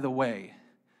 and by the way,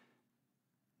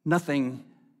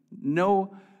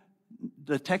 no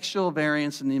the textual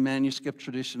variance in the manuscript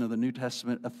tradition of the New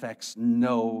Testament affects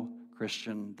no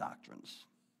Christian doctrines.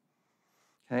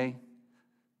 Okay?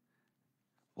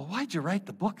 Well, why'd you write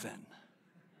the book then?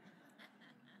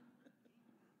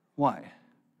 Why?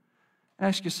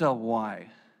 Ask yourself why.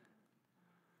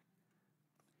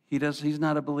 He's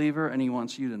not a believer, and he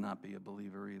wants you to not be a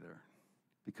believer either,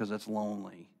 because that's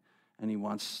lonely, and he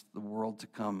wants the world to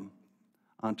come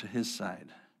onto his side.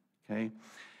 Okay?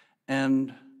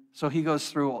 And so he goes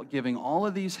through giving all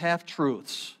of these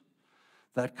half-truths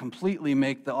that completely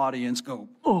make the audience go,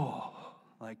 oh,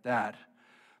 like that.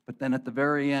 But then at the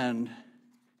very end,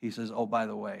 he says, oh, by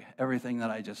the way, everything that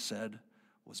I just said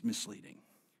was misleading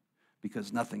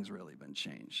because nothing's really been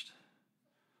changed.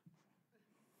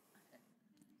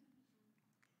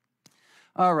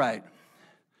 All right.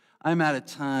 I'm out of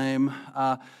time.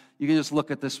 You can just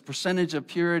look at this percentage of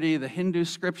purity. The Hindu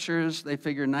scriptures, they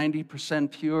figure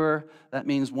 90% pure. That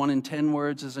means 1 in 10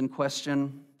 words is in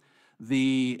question.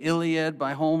 The Iliad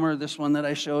by Homer, this one that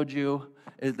I showed you,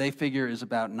 they figure is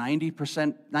about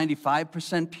 90%,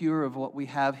 95% pure of what we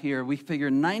have here. We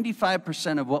figure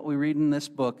 95% of what we read in this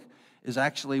book is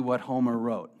actually what Homer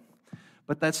wrote.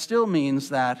 But that still means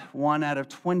that 1 out of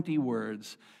 20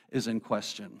 words is in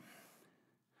question.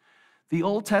 The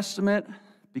Old Testament,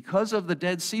 because of the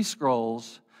Dead Sea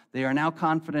Scrolls, they are now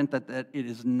confident that it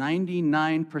is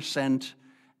 99%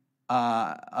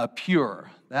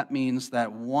 pure. That means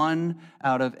that 1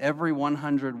 out of every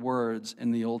 100 words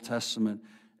in the Old Testament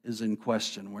is in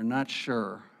question. We're not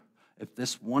sure if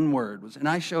this one word was, and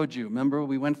I showed you, remember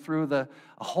we went through a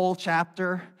whole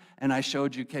chapter, and I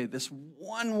showed you, okay, this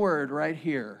one word right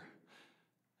here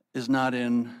is not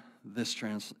in this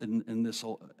in this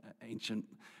old, ancient,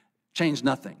 changed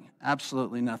nothing,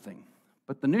 absolutely nothing.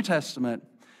 But the New Testament,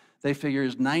 they figure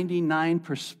is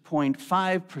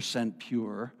 99.5%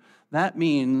 pure. That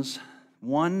means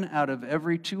 1 out of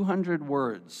every 200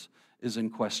 words is in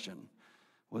question.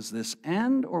 Was this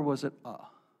and or was it a?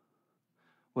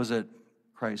 Was it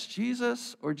Christ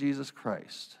Jesus or Jesus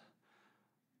Christ?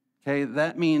 Okay,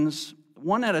 that means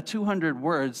 1 out of 200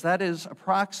 words, that is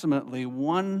approximately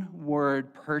 1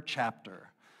 word per chapter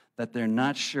that they're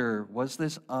not sure, was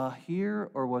this a here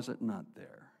or was it not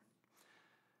there?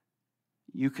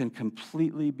 You can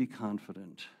completely be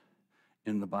confident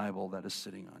in the Bible that is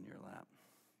sitting on your lap.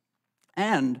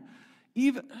 And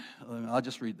even, I'll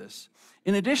just read this.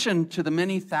 In addition to the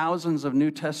many thousands of New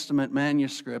Testament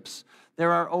manuscripts,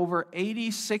 there are over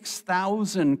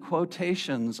 86,000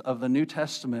 quotations of the New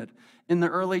Testament in the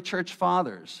early church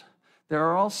fathers. There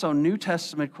are also New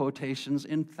Testament quotations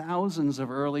in thousands of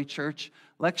early church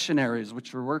lectionaries,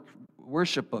 which were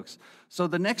worship books. So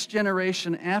the next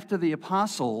generation after the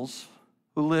apostles,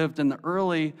 who lived in the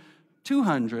early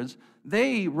 200s,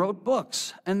 they wrote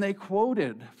books and they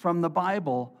quoted from the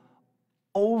Bible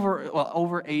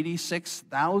over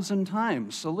 86,000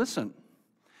 times. So listen,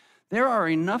 there are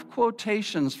enough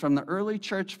quotations from the early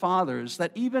church fathers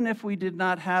that even if we did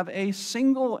not have a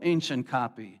single ancient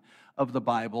copy of the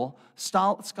Bible,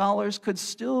 scholars could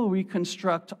still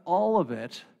reconstruct all of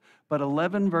it, but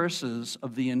 11 verses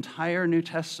of the entire New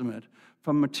Testament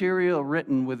from material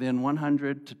written within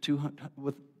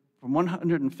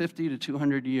 150 to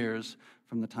 200 years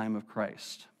from the time of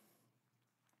Christ.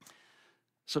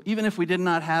 So even if we did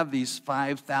not have these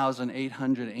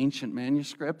 5,800 ancient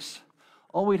manuscripts,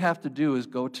 all we'd have to do is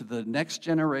go to the next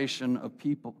generation of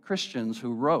people, Christians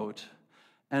who wrote,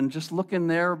 and just look in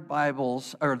their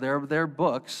Bibles, or their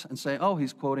books, and say, oh,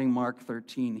 he's quoting Mark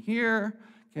 13 here.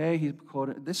 Okay,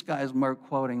 this guy's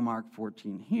quoting Mark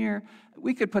 14 here.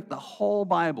 We could put the whole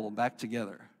Bible back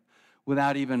together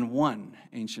without even one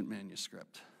ancient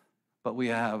manuscript. But we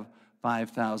have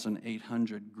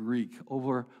 5,800 Greek,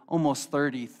 over almost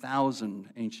 30,000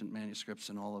 ancient manuscripts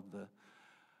in all of the.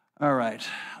 All right,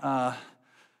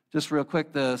 just real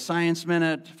quick, the Science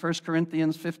Minute, 1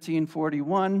 Corinthians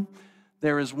 15:41.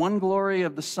 There is one glory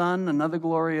of the sun, another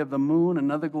glory of the moon,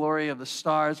 another glory of the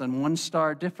stars, and one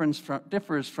star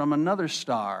differs from another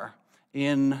star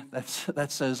that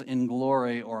says in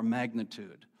glory or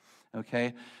magnitude.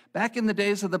 Okay? Back in the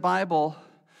days of the Bible,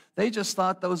 they just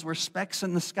thought those were specks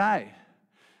in the sky.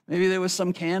 Maybe there was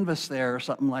some canvas there or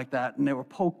something like that, and there were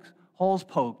holes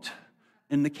poked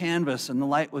in the canvas, and the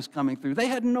light was coming through. They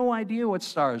had no idea what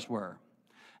stars were.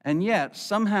 And yet,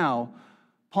 somehow,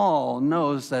 Paul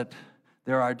knows that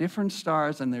there are different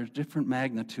stars and there's different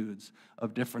magnitudes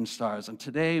of different stars. And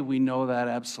today we know that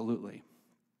absolutely.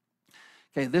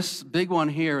 Okay, this big one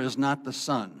here is not the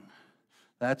sun.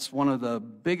 That's one of the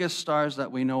biggest stars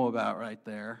that we know about right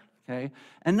there. Okay?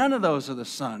 And none of those are the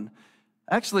sun.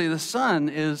 Actually, the sun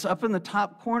is up in the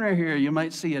top corner here. You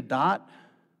might see a dot.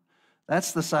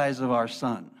 That's the size of our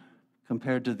sun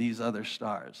compared to these other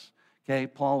stars. Okay,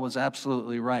 Paul was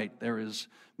absolutely right. There is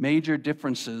major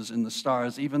differences in the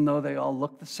stars, even though they all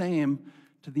look the same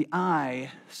to the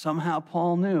eye. Somehow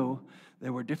Paul knew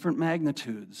there were different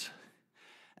magnitudes.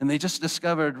 And they just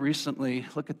discovered recently,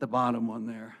 look at the bottom one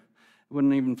there. It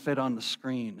wouldn't even fit on the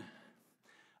screen.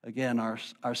 Again,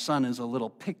 our sun is a little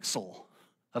pixel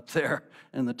up there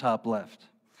in the top left.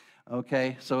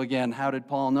 Okay, so again, how did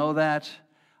Paul know that?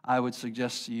 I would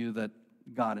suggest to you that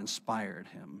God inspired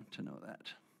him to know that.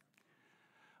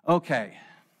 Okay,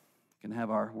 we can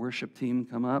have our worship team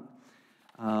come up.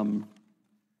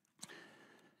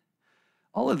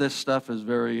 All of this stuff is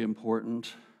very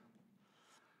important.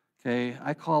 Okay,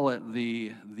 I call it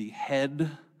the head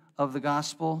of the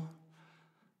gospel,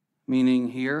 meaning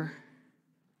here,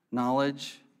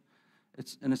 knowledge.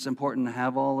 It's important to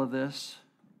have all of this.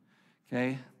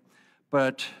 Okay,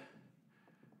 but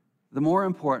the more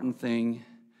important thing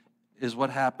is what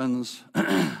happens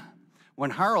when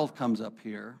Harold comes up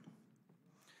here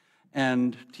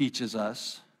and teaches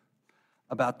us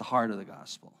about the heart of the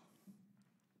gospel.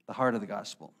 The heart of the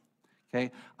gospel.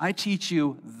 Okay? I teach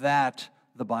you that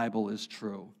the Bible is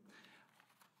true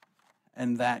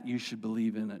and that you should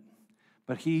believe in it.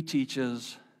 But he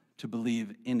teaches to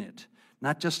believe in it.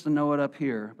 Not just to know it up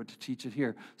here, but to teach it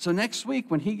here. So next week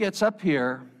when he gets up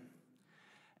here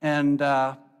and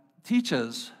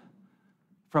teaches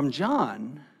from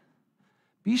John,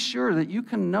 be sure that you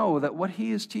can know that what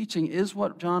he is teaching is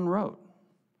what John wrote.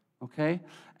 Okay?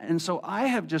 And so I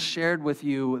have just shared with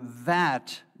you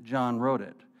that John wrote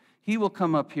it. He will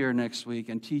come up here next week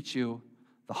and teach you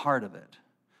the heart of it.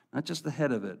 Not just the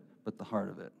head of it, but the heart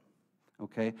of it.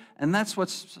 Okay? And that's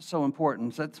what's so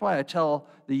important. That's why I tell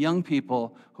the young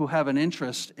people who have an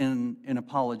interest in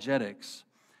apologetics,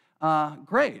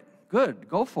 great, good,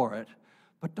 go for it.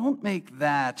 But don't make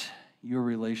that your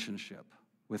relationship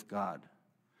with God.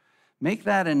 Make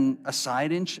that a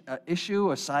side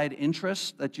issue, a side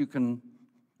interest that you can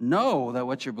know that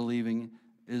what you're believing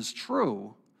is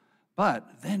true,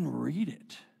 but then read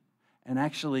it and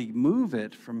actually move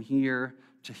it from here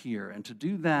to here. And to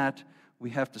do that, we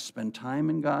have to spend time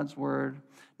in God's Word,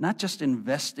 not just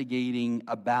investigating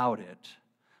about it,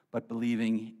 but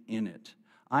believing in it.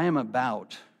 I am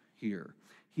about here.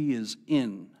 He is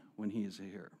in when he is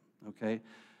here, okay?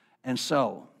 And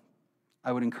so,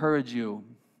 I would encourage you,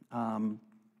 God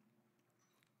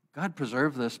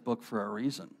preserved this book for a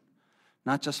reason,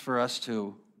 not just for us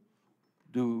to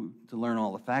learn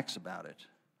all the facts about it,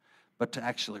 but to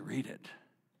actually read it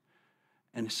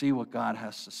and see what God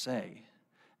has to say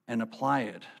and apply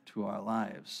it to our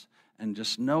lives. And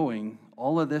just knowing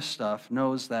all of this stuff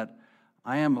knows that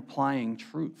I am applying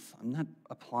truth. I'm not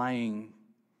applying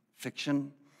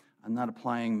fiction. I'm not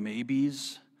applying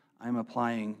maybes. I'm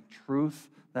applying truth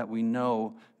that we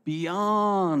know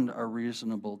beyond a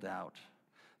reasonable doubt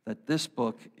that this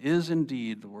book is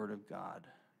indeed the Word of God.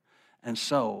 And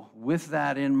so, with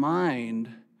that in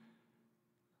mind,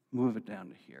 move it down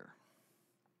to here.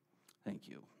 Thank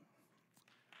you.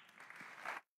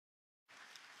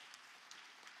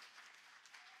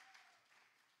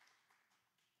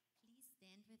 Please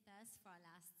stand with us for our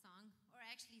last song. Or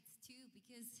actually, it's two,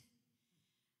 because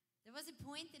there was a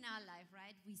point in our life,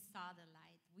 right? We saw the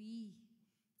light. We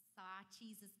saw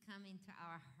Jesus come into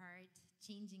our heart,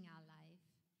 changing our life.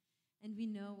 And we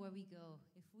know where we go.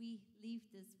 If we leave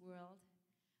this world,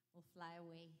 we'll fly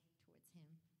away towards him.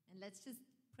 And let's just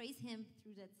praise him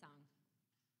through that song.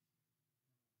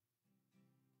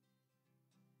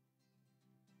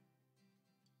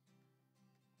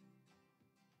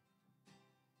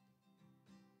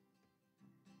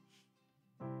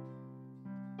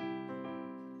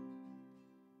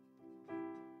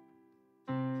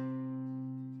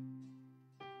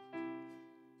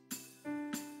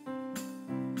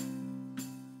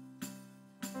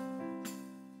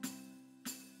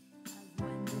 I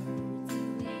wandered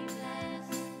to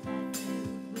aimless, I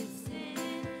filled with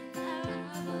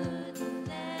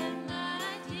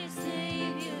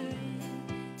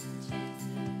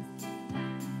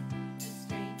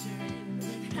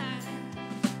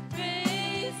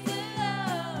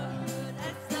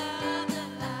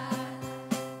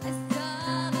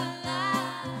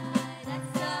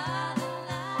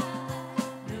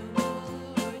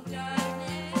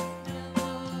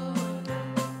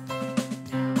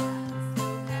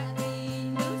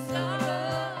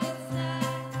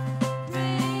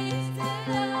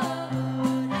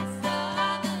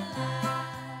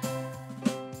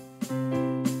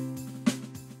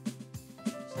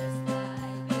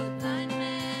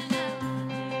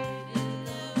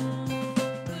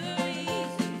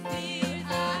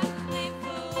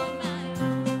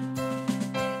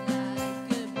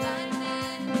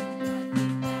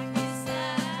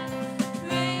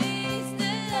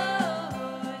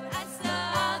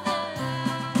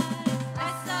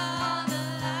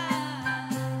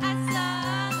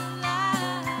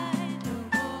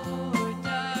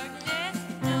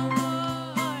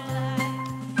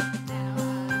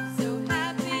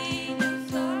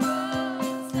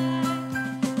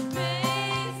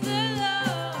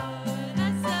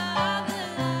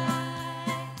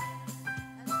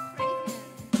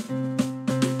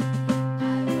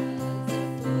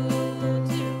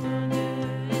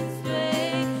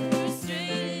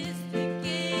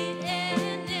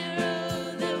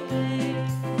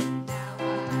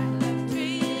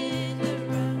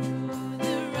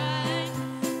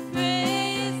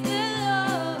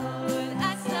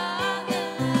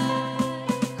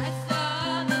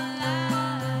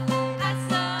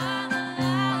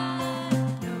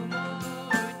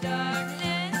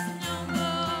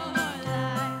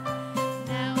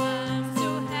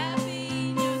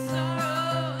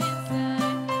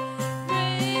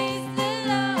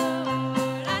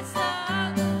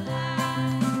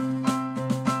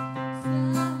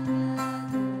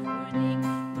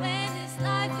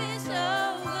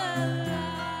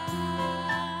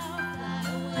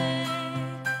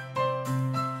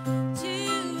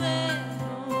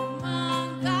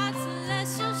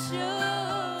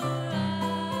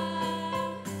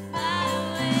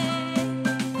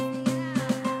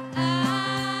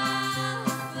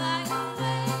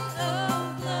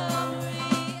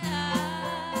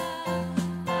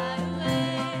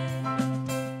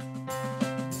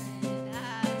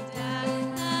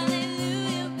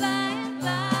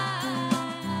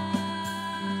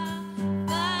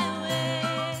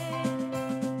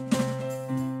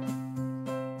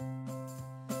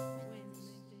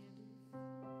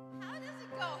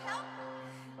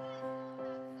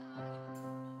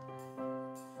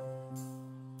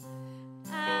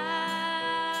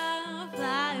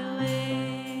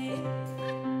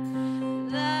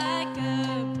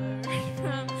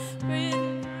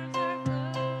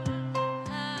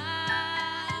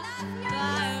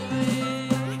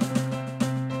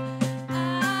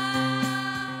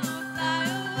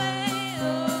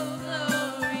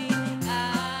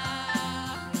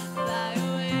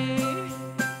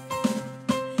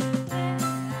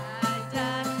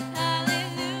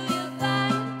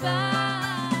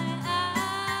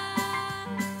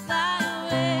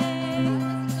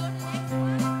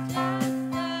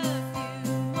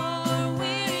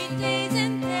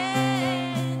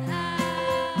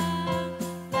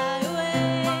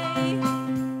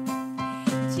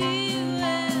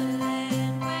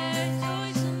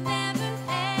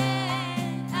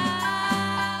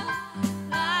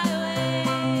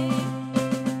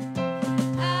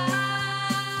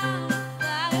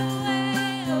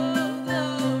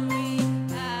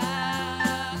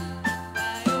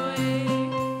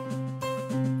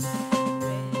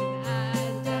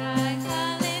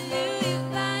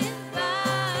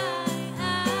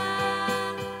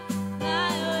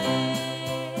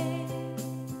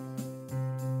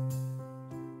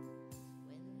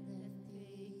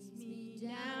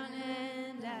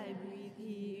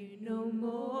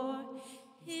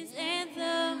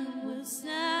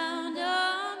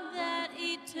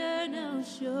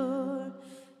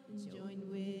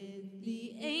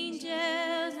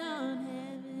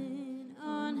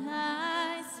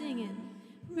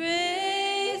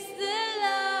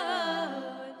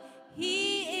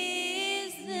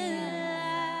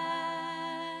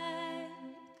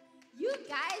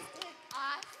guys did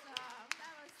awesome.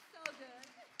 That was so good.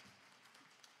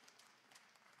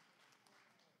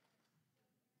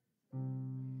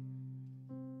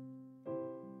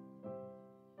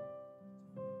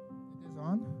 It is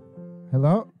on.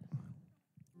 Hello?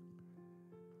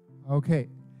 Okay.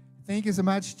 Thank you so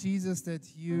much, Jesus, that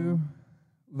you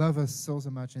love us so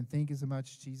much. And thank you so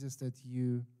much, Jesus, that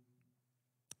you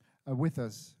are with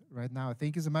us right now.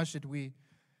 Thank you so much that we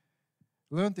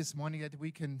learned this morning that we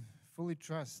can fully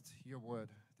trust your word,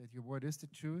 that your word is the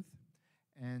truth.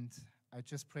 And I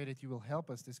just pray that you will help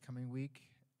us this coming week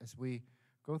as we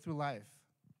go through life,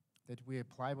 that we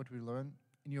apply what we learn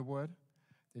in your word,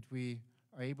 that we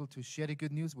are able to share the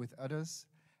good news with others.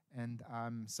 And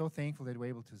I'm so thankful that we're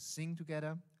able to sing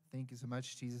together. Thank you so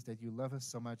much, Jesus, that you love us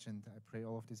so much. And I pray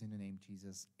all of this in the name of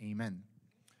Jesus. Amen.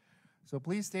 So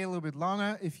please stay a little bit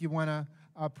longer. If you want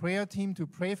our prayer team to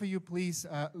pray for you, please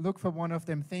look for one of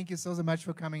them. Thank you so much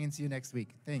for coming and see you next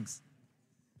week. Thanks.